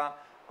ဖျား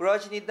ကိုရော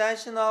ရှင်တန်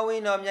ရှင်တော်ဝိ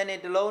ညာဉ်တော်မြတ်နှ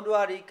င့်တလုံး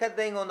တွားသည်ခတ်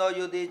သိမ်းကုန်သော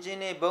ယုတိချင်း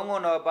နှင့်ဘုန်းကု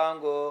န်တော်ပေါင်း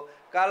ကို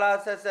ကာလ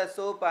ဆက်ဆက်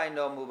စိုးပိုင်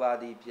တော်မူပါ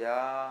သည်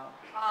ဖျား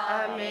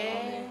အာမင်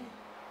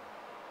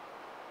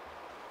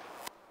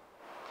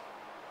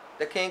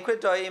သခင်ခရစ်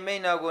တော်၏မိ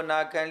န့်တော်ကိုနာ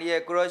ခံလျ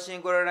က်ကိုရောရှင်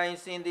ကိုယ်တိုင်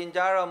စင်တင်ကြ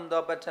တော်မူ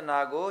သောပတ္ထနာ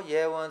ကို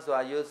ရဲဝံစွာ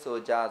ရွတ်ဆို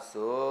ကြ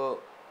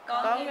စို့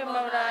ကောင်းကင်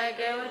ဘုရား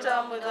ကဲဝကြော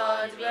င့်မူသော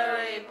တပည့်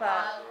ရိဖာ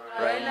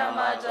ရိုင်းနာမ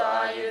တော်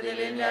အာယူသည်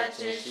လေးမြတ်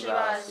ချင်းရှိ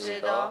ပါစေ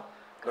သော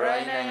ဂရိ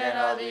နိုင်ငံ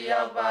တော်သည်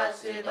ရောက်ပါ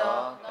စေသော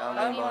ကောင်းက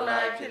င်ဘု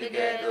ရားဖြစ်တဲ့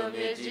ကဲ့သို့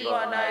မြေကြီး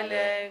ပေါ်၌လ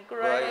ည်းဂ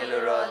ရိ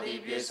လိုတော်သည်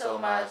ပြည့်စုံ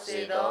ပါစေ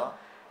သော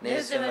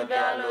နေ့စဉ်မပြ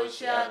လို့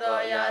ရှာသော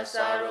အရာ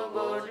စားတို့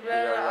ကိုတပ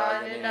ည့်တော်အား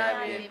နိနာ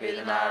ပြီးပေးသ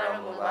နာတော်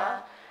မူပါတ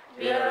ပ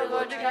ည့်တော်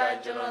ကိုတခါ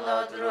ကျွလွန်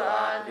သောသူတို့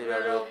အားတပည့်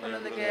တော်ခွင့်လွှ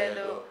တ်တဲ့ကဲ့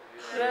သို့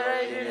တပည့်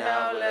တော်၏နော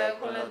က်လည်း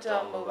ခွင့်လွှတ်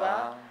တော်မူပါ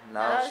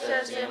နောက်ဆ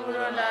က်ခြင်းမူ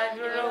ရနာ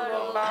ပြုလို့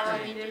ဘောပါ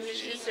မီတ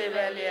ရှိစေ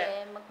ပဲလျက်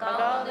မ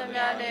ကောင်းသ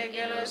မျှနဲ့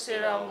ကဲလို့စေ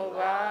တော်မူ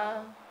ပါ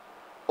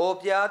။အို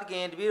ဘုရားသခ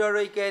င်တပည့်တော်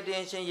၏ကယ်တ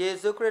င်ရှင်ယေ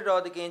ရှုခရစ်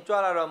တော်သခင်ကြွ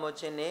လာတော်မူ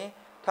ခြင်းနှင့်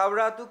ထာဝ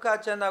ရဒုက္ခ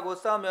ချမ်းသာကို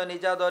စောင့်မျှော်နေ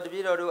ကြသောတပ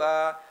ည့်တော်တို့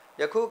အား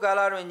ယခုကာ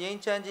လတွင်ငြိမ်း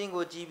ချမ်းခြင်း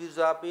ကိုကြည်ပြူ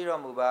စွာပေး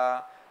တော်မူပါ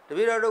။တပ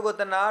ည့်တော်တို့ကို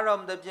တနာတော်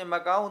မူသဖြင့်မ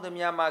ကောင်းသ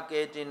မျှမှက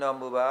ယ်တင်တော်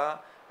မူပါ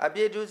။အပြ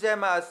စ်ဒုစရို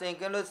က်မှအစဉ်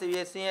ကင်းလွတ်စေ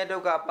၍ဆင်းရဲဒု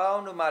က္ခပေါ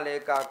င်းတို့မှလ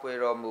ည်းကာကွယ်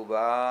တော်မူ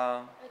ပါ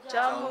။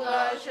ကြောင့်မူ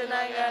ကားရှင်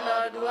နိုင်ငံ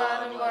တော်ဒုအာ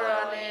နုမောရ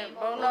နှင့်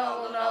ဘုံတော်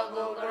ဦးတော်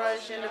ကိုကရ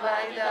ရှင်တပါး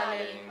၏တာနှ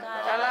င့်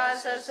ကာလ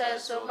ဆက်ဆက်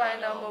စိုးပိုင်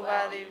တော်မူပါ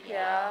သည်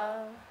ဖျား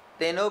။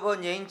သင်တို့ဘုံ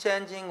ငြိမ်းချ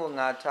မ်းခြင်းကို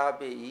ငါထား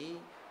ပေ၏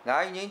။ငါ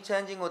၏ငြိမ်းချ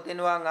မ်းခြင်းကိုသင်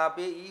တို့အားငါ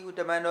ပေး၏ဟု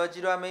တမန်တော်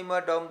ကြီးတော်မိန့်မ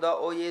တော်မူသော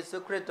အိုယေရှု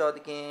ခရစ်တော်သ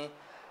ခင်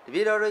တပ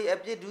ည့်တော်တို့၏အ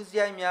ပြစ်ဒုစ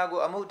ရိုက်များ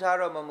ကိုအမှုထား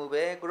တော်မမူ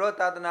ဘဲကိုရော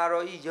သာသနာ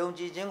တော်၏ယုံ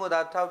ကြည်ခြင်းကို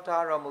သာထောက်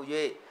ထားတော်မူ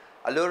၍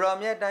အလိုတော်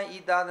မြတ်တိုင်းဤ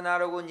သာသနာ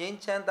တော်ကိုငြိမ်း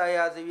ချမ်းသာ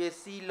ယာစေ၍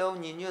စီလုံး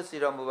ညီညွတ်စေ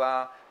တော်မူပါ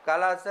ကာ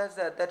လဆက်ဆ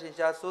က်တတ်ထင်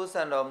ရှားဆိုးဆ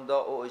န်တော်မူ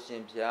သောအိုအရှ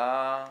င်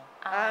ဖျား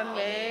အာမ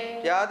င်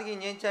ဘုရားသခင်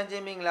ငြိမ်းချမ်းခြ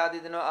င်းမင်္ဂလာတ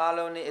ည်သောအား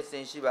လုံးနှင့်အစ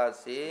ဉ်ရှိပါ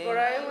စေကိုယ်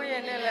ရိုင်းဝိညာ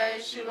ဉ်နဲ့လည်း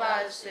ရှိပါ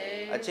စေ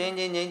အချင်း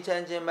ချင်းငြိမ်းချ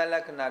မ်းခြင်းမလ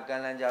က္ခဏာကံ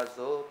လန်းကြ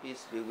စို့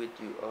Peace be with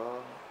you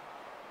all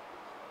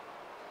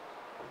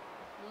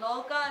လော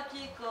ကဖြ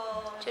စ်ကို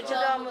ချစ်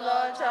တော်မူ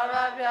သောခြား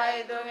ပါပြာ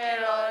၏သူငယ်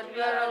တော်တပ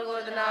ည့်တော်ကို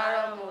သနာ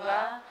တော်မူ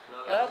ပါ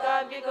လောက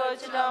ဖြစ်ကို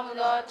ချစ်တော်မူ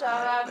သောခြား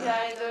ပါပြာ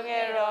၏သူင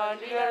ယ်တော်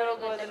တပည့်တော်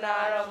ကိုသနာ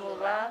တော်မူ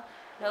ပါ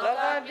လော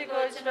ကဖြစ်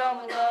ကိုချစ်တော်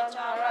မူသော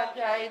ခြားပါ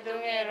ပြာ၏သူ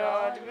ငယ်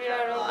တော်တပည့်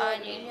တော်အား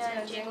ငြိမ်းချ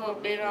မ်းခြင်းကို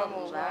ပေးတော်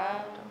မူပါ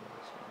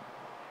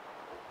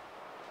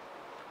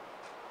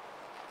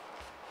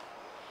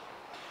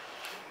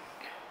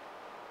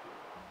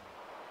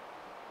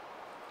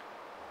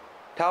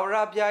ထာဝရ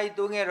ဘုရား၏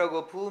သူငယ်တော်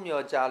ကိုဖူး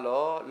မြော်ကြ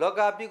လော့လောက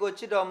ပြစ်ကို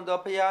ချစ်တော်မူသော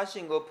ဘုရားရှ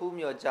င်ကိုဖူး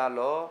မြော်ကြ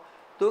လော့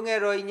သူငယ်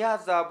တော်၏ည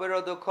စာပွဲ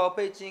တော်သို့ခေါ်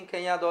ဖိတ်ခြင်းခံ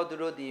ရသောသူ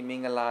တို့သည်မ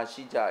င်္ဂလာ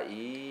ရှိကြ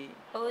၏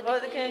ဘုရား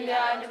သခင်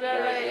များတပည့်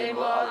တော်၏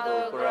ဘော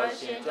သို့ကိုရ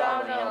ရှင်ကြော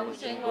င်းတော်မူ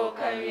ခြင်းကို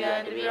ခံယူရန်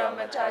တပည့်တော်မ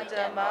ထကြ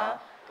မှာ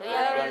တ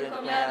ရားတော်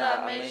ကိုများသာ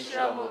မရှိ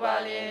တော်မူပါ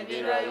လျင်ဒီ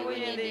တော်ဝိ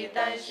ညာဉ်သည်တ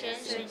န်ရှင်း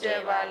စင်ကြ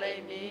ယ်ပါလိ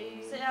မ့်မည်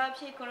ဆရာ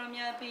ဖြစ်ကိုရ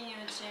မြတ်ပြည့်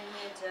ညွှန်ခြင်းမြ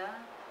တ်တာ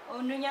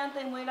အိုနုညံ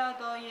သိမ်မွေးလာ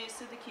သောယေ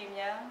ရှုသခင်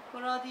များ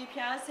ကိုရောဒီ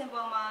ဖျားစင်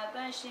ပေါ်မှာတ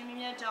န်ရှင်း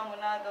မြတ်ကြောင့်မ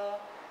လာသော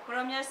ကိုရ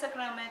မြတ်စက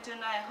ရမန်တွ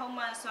၌ဟော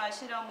မှန်စွာ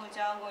ရှိတော်မူ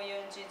ကြောင်းကို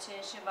ယုံကြည်ခြ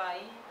င်းရှိပါ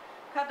၏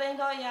ခတ်သိမ်း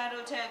သောအရာ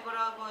တို့ထက်ကို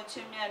ရောကိုချ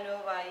စ်မြတ်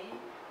နိုးပါ၏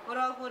ကို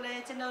ရောကိုလ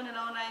ည်းကျွန်ုပ်နှ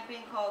လုံး၌ပ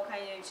င်ခေါ်ခံ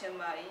ယူခြင်း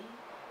ပါ၏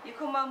ယ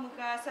ခုမှမူ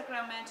ကားစကရ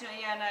မန်တွ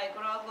အရာ၌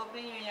ကိုရောကိုပ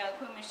င်ယူရ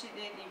ခွင့်မရှိ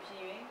သေးသည်ဖြ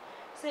စ်၍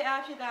 စေ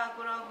အားဖြစ်တာ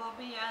ကိုရောကို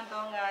ပြည့်ရန်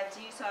သောငါ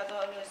ကြီးစွာသော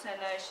အလို့ဆန္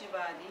ဒရှိ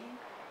ပါသည်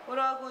ကို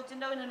ရောကိုကျွ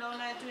န်ုပ်နှလုံး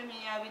၌တွေ့မြ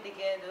င်ရပြီးတ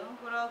ကယ်သို့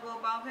ကိုရောကို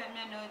ပေါင်းဖက်မျ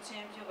က်နှာချ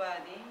င်းပြုပါ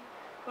သည်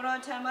ကိုရော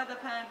ထံမှတ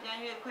ဖန်ပြန်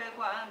၍ခွဲ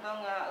ခွာအံ့သော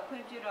ငါအခွ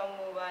င့်ပြုတော်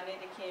မူပါနေ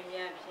သခင်မြ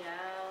တ်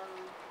ဖျား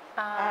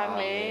အာမ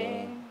င်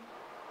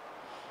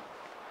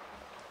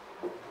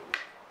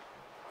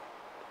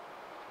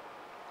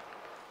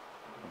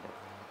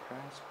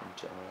Christ from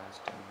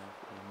everlasting life.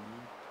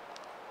 Amen.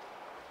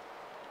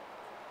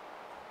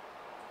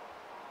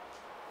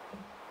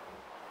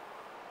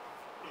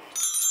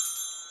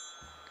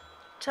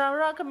 ချာ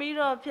ရခမီး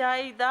တော်ဖျား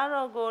ဤသား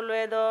တော်ကိုလွ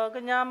ယ်သောက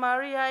ညာမာ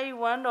ရိယာဤ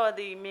ဝမ်းတော်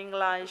သည်မင်္ဂ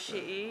လာရှိ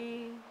၏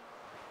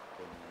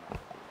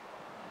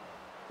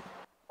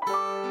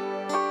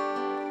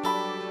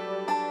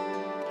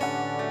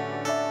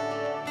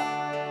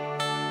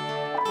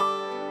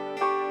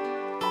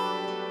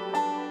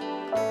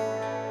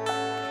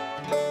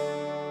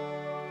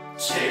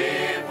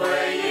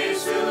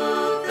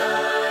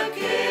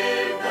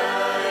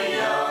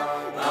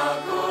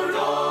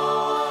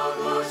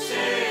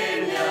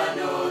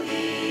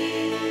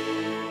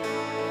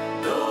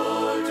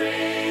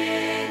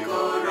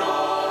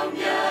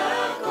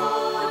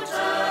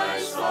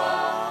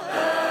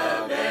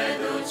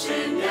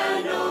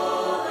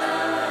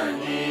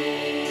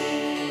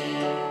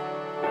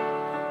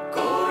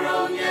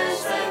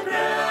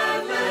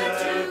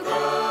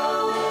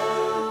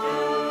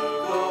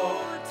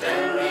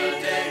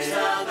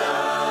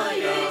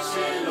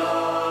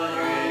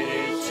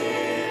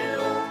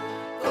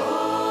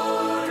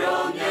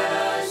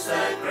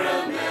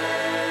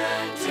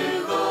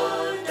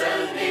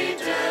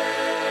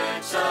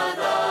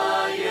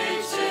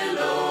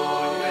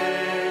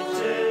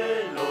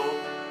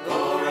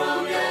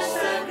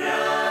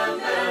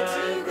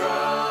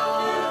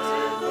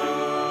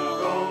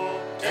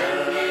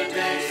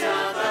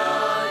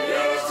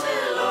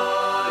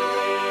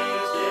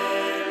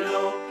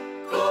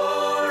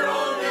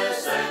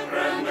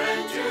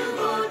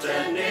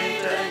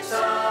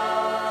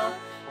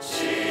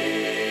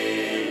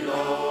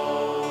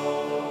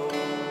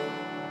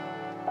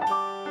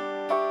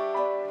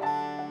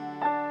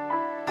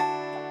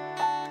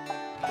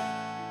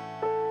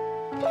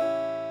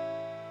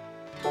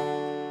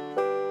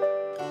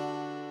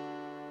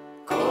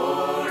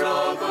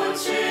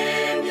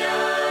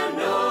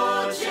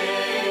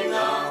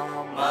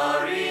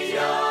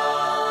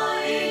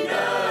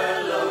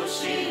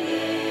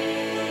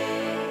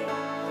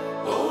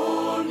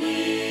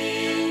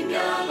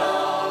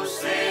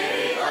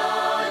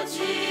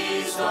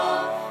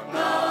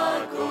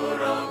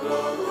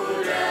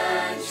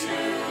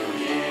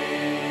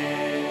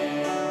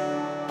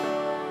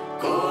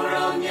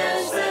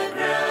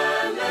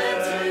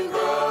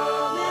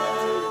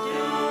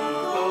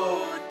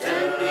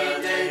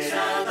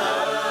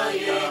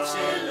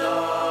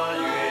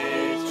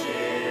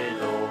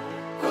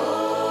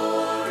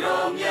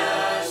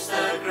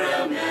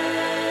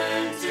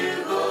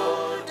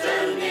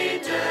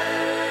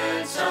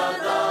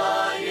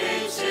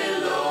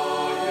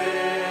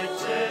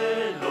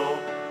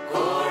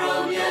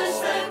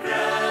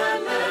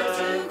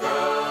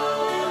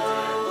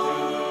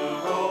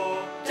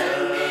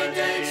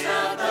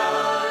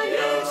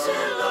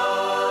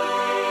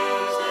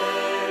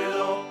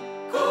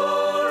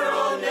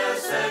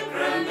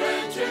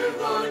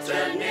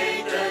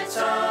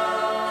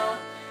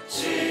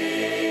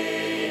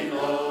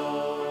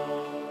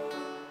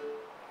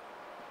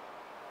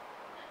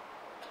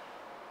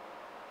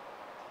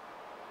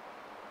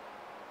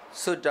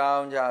 Sit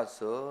down,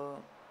 Jasu.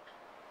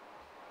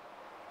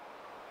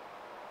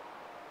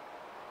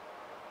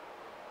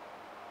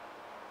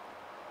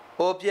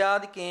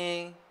 Opiad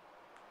King,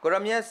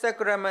 Goramia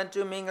Sacrament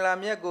to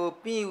Minglamia go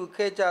Piu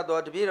Kecha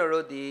dot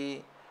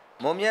Virodi,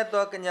 Momia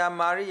Tokanya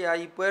Maria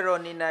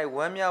Ipuero Nina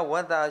Wamia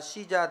Wanda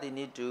Shija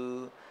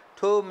Dinitu,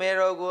 To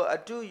Merogo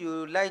Atu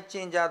you like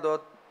Chinja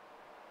dot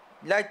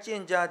like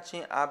Chinja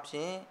Chin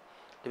Apshin,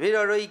 the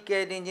Viroi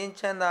Kedin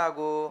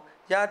Chanago,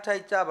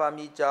 Yatai Jaba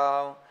Mi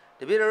Chow.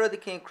 The Bitter of the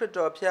King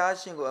Critto Pia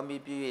Shingo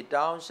and be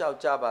down shall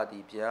Jabba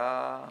di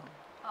Pia.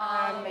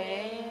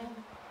 Amen.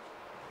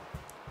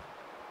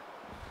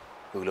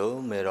 Ulo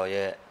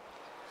Meroye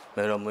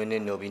Meromuni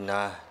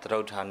Nobina,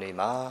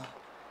 Trautanima,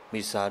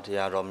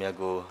 Misatia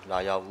Romiago,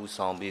 Laya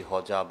Usambi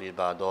Hoja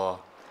Bibado,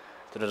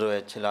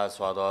 True Chilla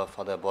Swado,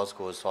 Father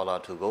Bosco Sola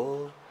to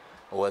go,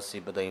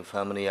 Owasi Badin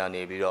family and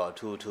Nebira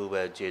 2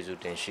 where Jesu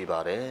and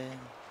Shibare.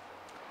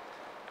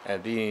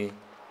 And be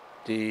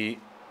the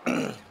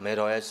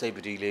Meroya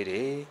Sabri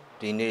lady,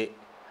 Dine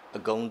a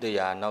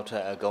gondia, not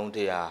a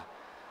gondia,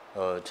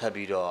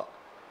 Tabido,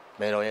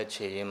 Meroya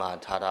Cheyima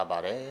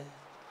Tarabare,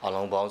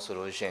 along bound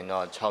solution,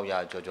 not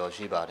Chauya Jojo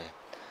Shibare,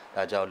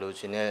 Raja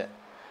Lucine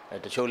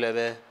at the show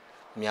level,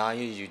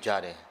 Miayu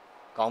Jade,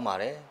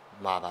 Gaumare,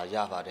 Maba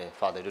Yavade,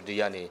 Father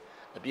Diani,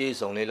 a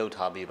piece only low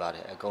tabi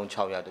bare, a gong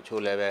Chauya the show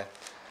level,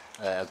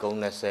 a gong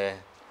nese,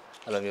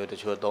 Alamio the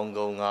show don't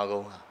go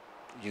nago,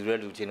 you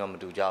really do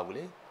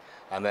jabuli.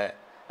 I met.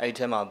 I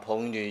tell my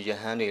pong you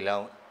handy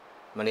long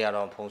many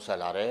around pong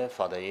salare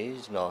for the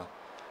is no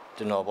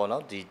ကျွန်တော်ပေါ့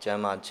နော်ဒီကျ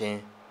မ်းမာချင်း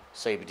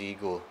စိတ်ပတိ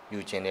ကိုယူ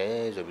ခြင်းတယ်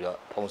ဆိုပြီးတော့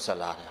ဖုံးဆက်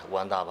လာတယ်ဝ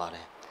မ်းသာပါတ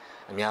ယ်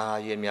အများ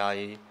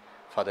ကြီး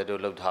Father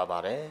တို့လှုပ်ထားပါ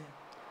တယ်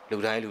လူ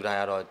တိုင်းက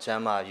တော့ကျ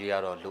မ်းမာရေးရ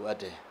တော့လိုအပ်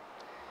တယ်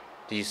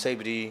ဒီစိတ်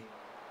ပတိ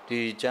ဒီ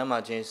ကျမ်းမာ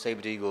ချင်းစိတ်ပ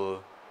တိကို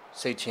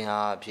စိတ်ချင်း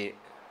အားအဖြစ်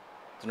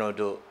ကျွန်တော်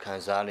တို့ခံ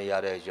စားနေရ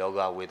တဲ့ယောဂ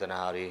ဝေဒနာ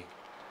တွေ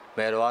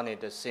မေတော်ကနေ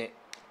တဆင့်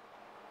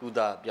ဥဒ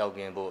ပြောက်က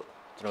င်ဖို့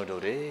ကျွန်တော်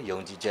တို့တွေယုံ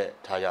ကြည်ချက်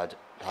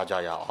ထားကြ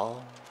ရအောင်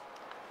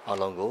အား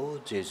လုံးကို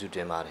ယေရှုတ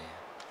င်ပါတယ်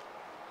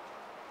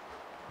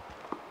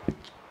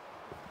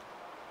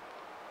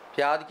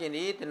ဖျားသခင်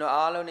ဒီကျွန်တော်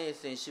အားလုံးနဲ့အ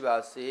စဉ်ရှိပါ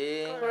စေ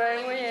ကိုယ်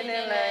ဝိညာဉ်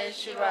နဲ့လည်း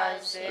ရှိပါ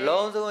စေ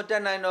လုံးစုံတ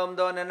က်နိုင်တော်မူ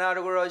သောနန္နာတ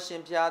ကုတော်ရှ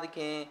င်ဖျားသခ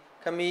င်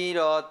ခမည်း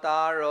တော်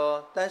သားတော်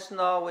တန်ရှင်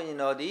တော်ဝိညာဉ်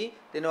တော်သည်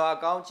ကျွန်တော်အ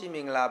ကောင်းကြီးမ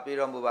င်္ဂလာပေး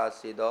တော်မူပါ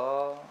စေသော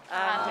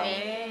အာမင်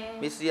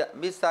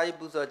မစ္ဆာယ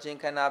ပူဇော်ခြင်း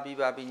ခန္ဓာပြီး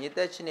ပါပြီညသ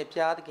က်ခြင်းနဲ့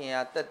ဖျားသခင်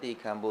အားတက်တည်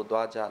ခံဖို့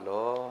သွားကြ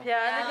လော့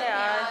ဖျားသခင်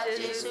အားယေ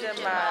ရှုတင်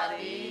ပါသ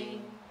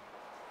ည်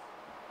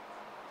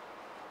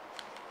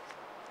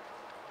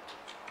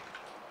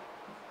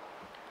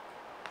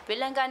ဗီ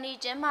လန်ကန်နီ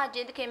ကျမ်းမာခြ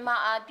င်းသခင်မ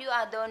အားပြုအ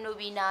ပ်သောနု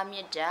ဘီနာမြ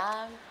တ်တာ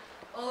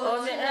အို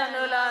မြတ်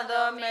နုလာ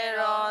သောမေ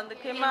ရောသ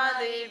ခင်မ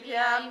သည်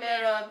ဖျားမေ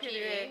ရောဖြစ်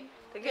၍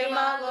သခင်မ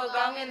ကို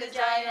ကောင်းကင်တ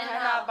ကြိုင်ဟ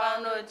န္တာပေါ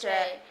င်းတို့ချ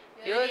က်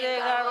ရိုသေ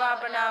ကရ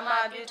ပနာမ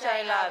ပြုချို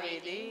င်လာပြီ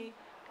သည်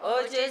အို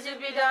ယေရှု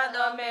ပိတာ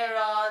သောမေ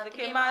ရောသခ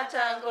င်မ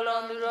ချံကို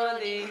လုံးသူတို့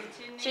သည်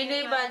ရှင်နိ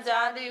ဗ္ဗာန်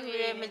ကြားသည်ဟု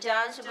၍မ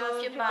ကြားစဖို့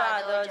ဖြစ်ပါ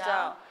သော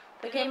ကြောင့်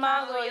သခင်မ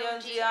ကိုယုံ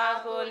ကြည်အား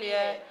ကိုလျ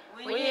က်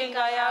ဝိညာဉ်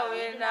ကာယ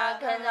ဝေဒနာ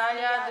ခံစား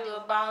ရသူ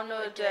အပေါင်း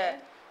တို့အတွက်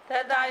သ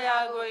က်သာရာ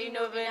ကိုဤ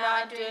နိုဗေနာ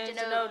တွင်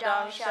ကျွန်ုပ်တော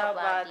င်းလျှောက်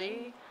ပါသ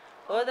ည်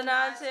ဩဒနာ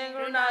ရှင်က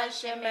ရုဏာ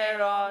ရှင်မေ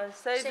ရော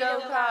စိတ်ဒု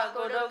က္ခ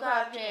ကိုဒုက္ခ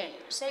ဖြင့်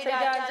စိတ်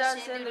ဓာတ်ကြ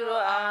ဆင်းသူ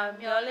တို့အား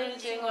မျောလင့်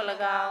ခြင်းကို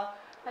၎င်း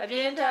အပြ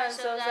င်းထန်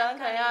ဆုံးစမ်း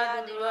ခံရ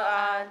သူတို့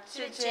အားချ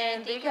စ်ခြင်း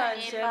တိခံ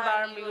ခြင်းပါ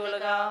ရမီကို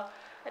၎င်း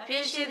အပြ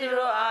စ်ရှိသူ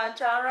တို့အား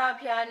ခြားရ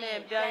ဖျားနှ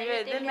င့်ပြန်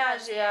၍သင့်မြတ်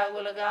စေရာ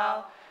ကို၎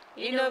င်း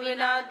ဤနိုဗေ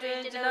နာတွင်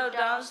ကျွန်ုပ်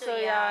တောင်းဆို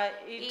ရာ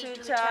ဤထူး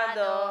ခြား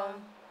သော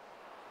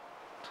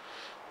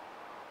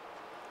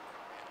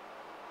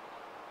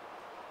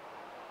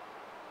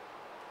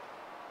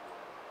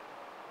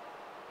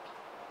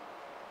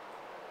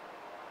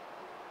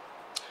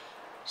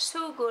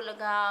ဆုကို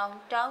၎င်း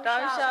တောင်း တော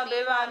င်းလျှော လျှော က် က်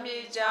ပေးပါမ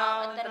ည်ကြော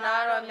င်းတနာ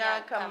တော်များ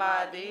ခံပါ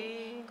သည်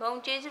ဂုံ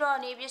ကျေးဇူးတော်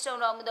နှင့်ပြည့်စုံ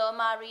တော်မူသော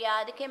မာရိယာ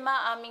သခင်မ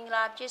အာမင်္ဂ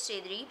လာဖြစ်စေ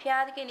တည်း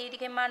ဖျားသခင်သည်သ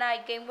ခင်မ၌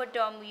ကိန်းဝတ်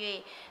တော်မူ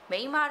၍မိ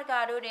န်းမတကာ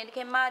တို့တွင်သခ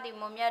င်မသည်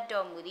မွန်မြတ်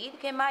တော်မူသည်သ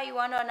ခင်မ၏ဝ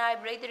မ်းတော်၌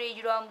ပရိသေ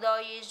ယူတော်မူသော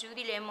ယေရှုသ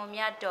ည်လည်းမွန်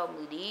မြတ်တော်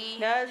မူသည်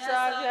မြတ်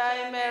စွာဘုရား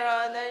၏မေ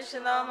တော်သရှ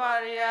င်သောမာ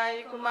ရိယာ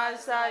၏ကုမ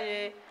ဆာ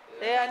၍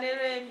တရားနေ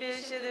တွင်ပြည့်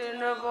စုံသူ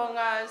တို့ဘုံ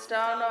ကစ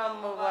တောင်းတော်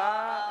မူပါ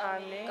အာ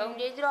မင် ဂုံ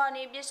ကျေးဇူးတော်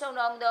နှင့်ပြည့်စုံ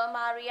တော်မူသော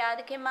မာရိယာ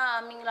သခင်မအာ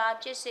မင်္ဂလာ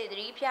ဖြစ်စေတ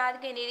ည်းဖျားသ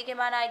ခင်သည်သခင်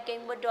မ၌ကိ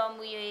န်းဝတ်တော်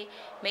မူ၍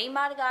မိန်းမ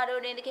တကာ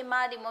တို့တွင်သခင်မ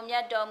သည်မွန်မြ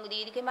တ်တော်မူသ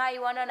ည်သခင်မ၏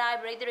ဝမ်းတော်၌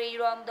ပရိသေယူ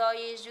တော်မူသော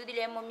ယေရှုသည်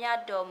လည်းမွန်မြတ်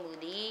တော်မူ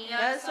သည်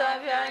မြတ်စွာ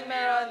ဘုရား၏မေ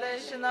တော်သ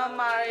ရှင်သော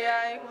မာရိယာ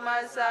၏ကုမ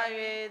ဆာ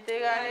၍တ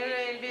ရားနေတွ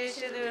င်ပြည့်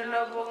စုံသူ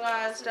တို့ဘုံက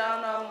စတောင်း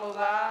တော်မူ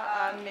ပါ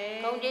အာမင်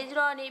ဂုံကျေးဇူး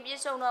တော်နှင့်ပြ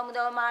ည့်စုံတော်မူ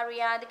သောမာရိ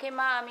ယာသခင်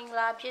မအာမင်္ဂ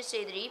လာဖြစ်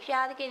စေတည်း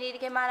ဖျားသခင်သည်သ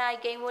ခင်မ၌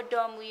ကိန်းဝတ်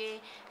တော်မူ၍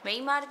မိ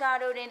န်းမတကာ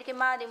တို့တွင်သခင်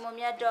မသည်မွန်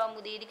မြတ်တော်မူ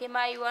သည်သခင်မ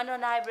၏ဝမ်း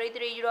တော်၌ပရိ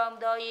သေယူတော်မူ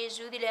သောယေ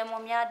ရှုသည်လည်းမွ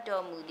န်မြတ်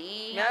တော်မူသ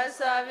ည် မြတ်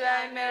စွာဘုရား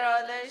၏မေ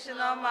တော်သရှင်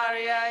သောမာ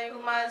ရိယာ၏ကု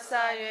မ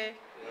ဆာ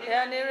၍တ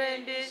ရားနေတွင်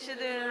ပြည့်စုံ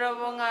သူတို့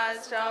ဘုံက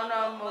စတောင်း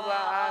တော်မူ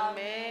ပါအာမ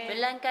င် ဗ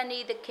လန်ကန်ဒီ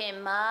သခင်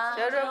မ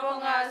ကျတို့ဘုံ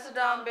ကစ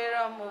တောင်းပေး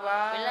တော်မူပါ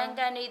ဗလန်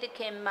ကန်ဒီသခ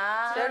င်မ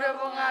ကျတို့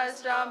ဘုံကစ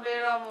တောင်းပေး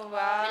တော်မူ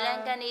ပါ ဗလန်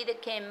ကန်ဒီသ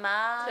ခင်မ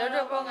ကျ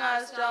တို့ဘုံက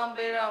စတောင်း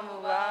ပေးတော်မူ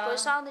ပါ ကို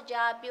ဆောင်တ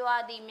ကြားပြောအ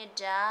ပ်သည့်မြတ်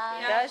တာ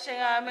ရရှင်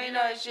ကမိန်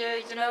တော်ရှိ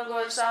ကျွန်ုပ်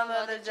ကိုစောင့်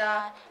တော်တ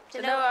ကြားကျွ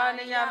န်ုပ်အား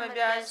နိယမ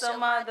ပြတ်ဆုံး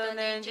မတော်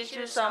နဲ့ယေ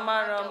ရှုဆောင်မ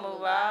တော်မူ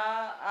ပါ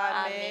အာ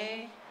မ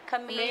င် ခ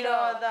မီး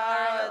တော်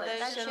သားတော်သ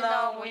ရှင်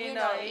သောဝိညာဉ်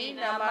တော်၏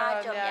နာမ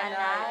တော်မြတ်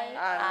၌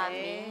အာမ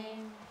င်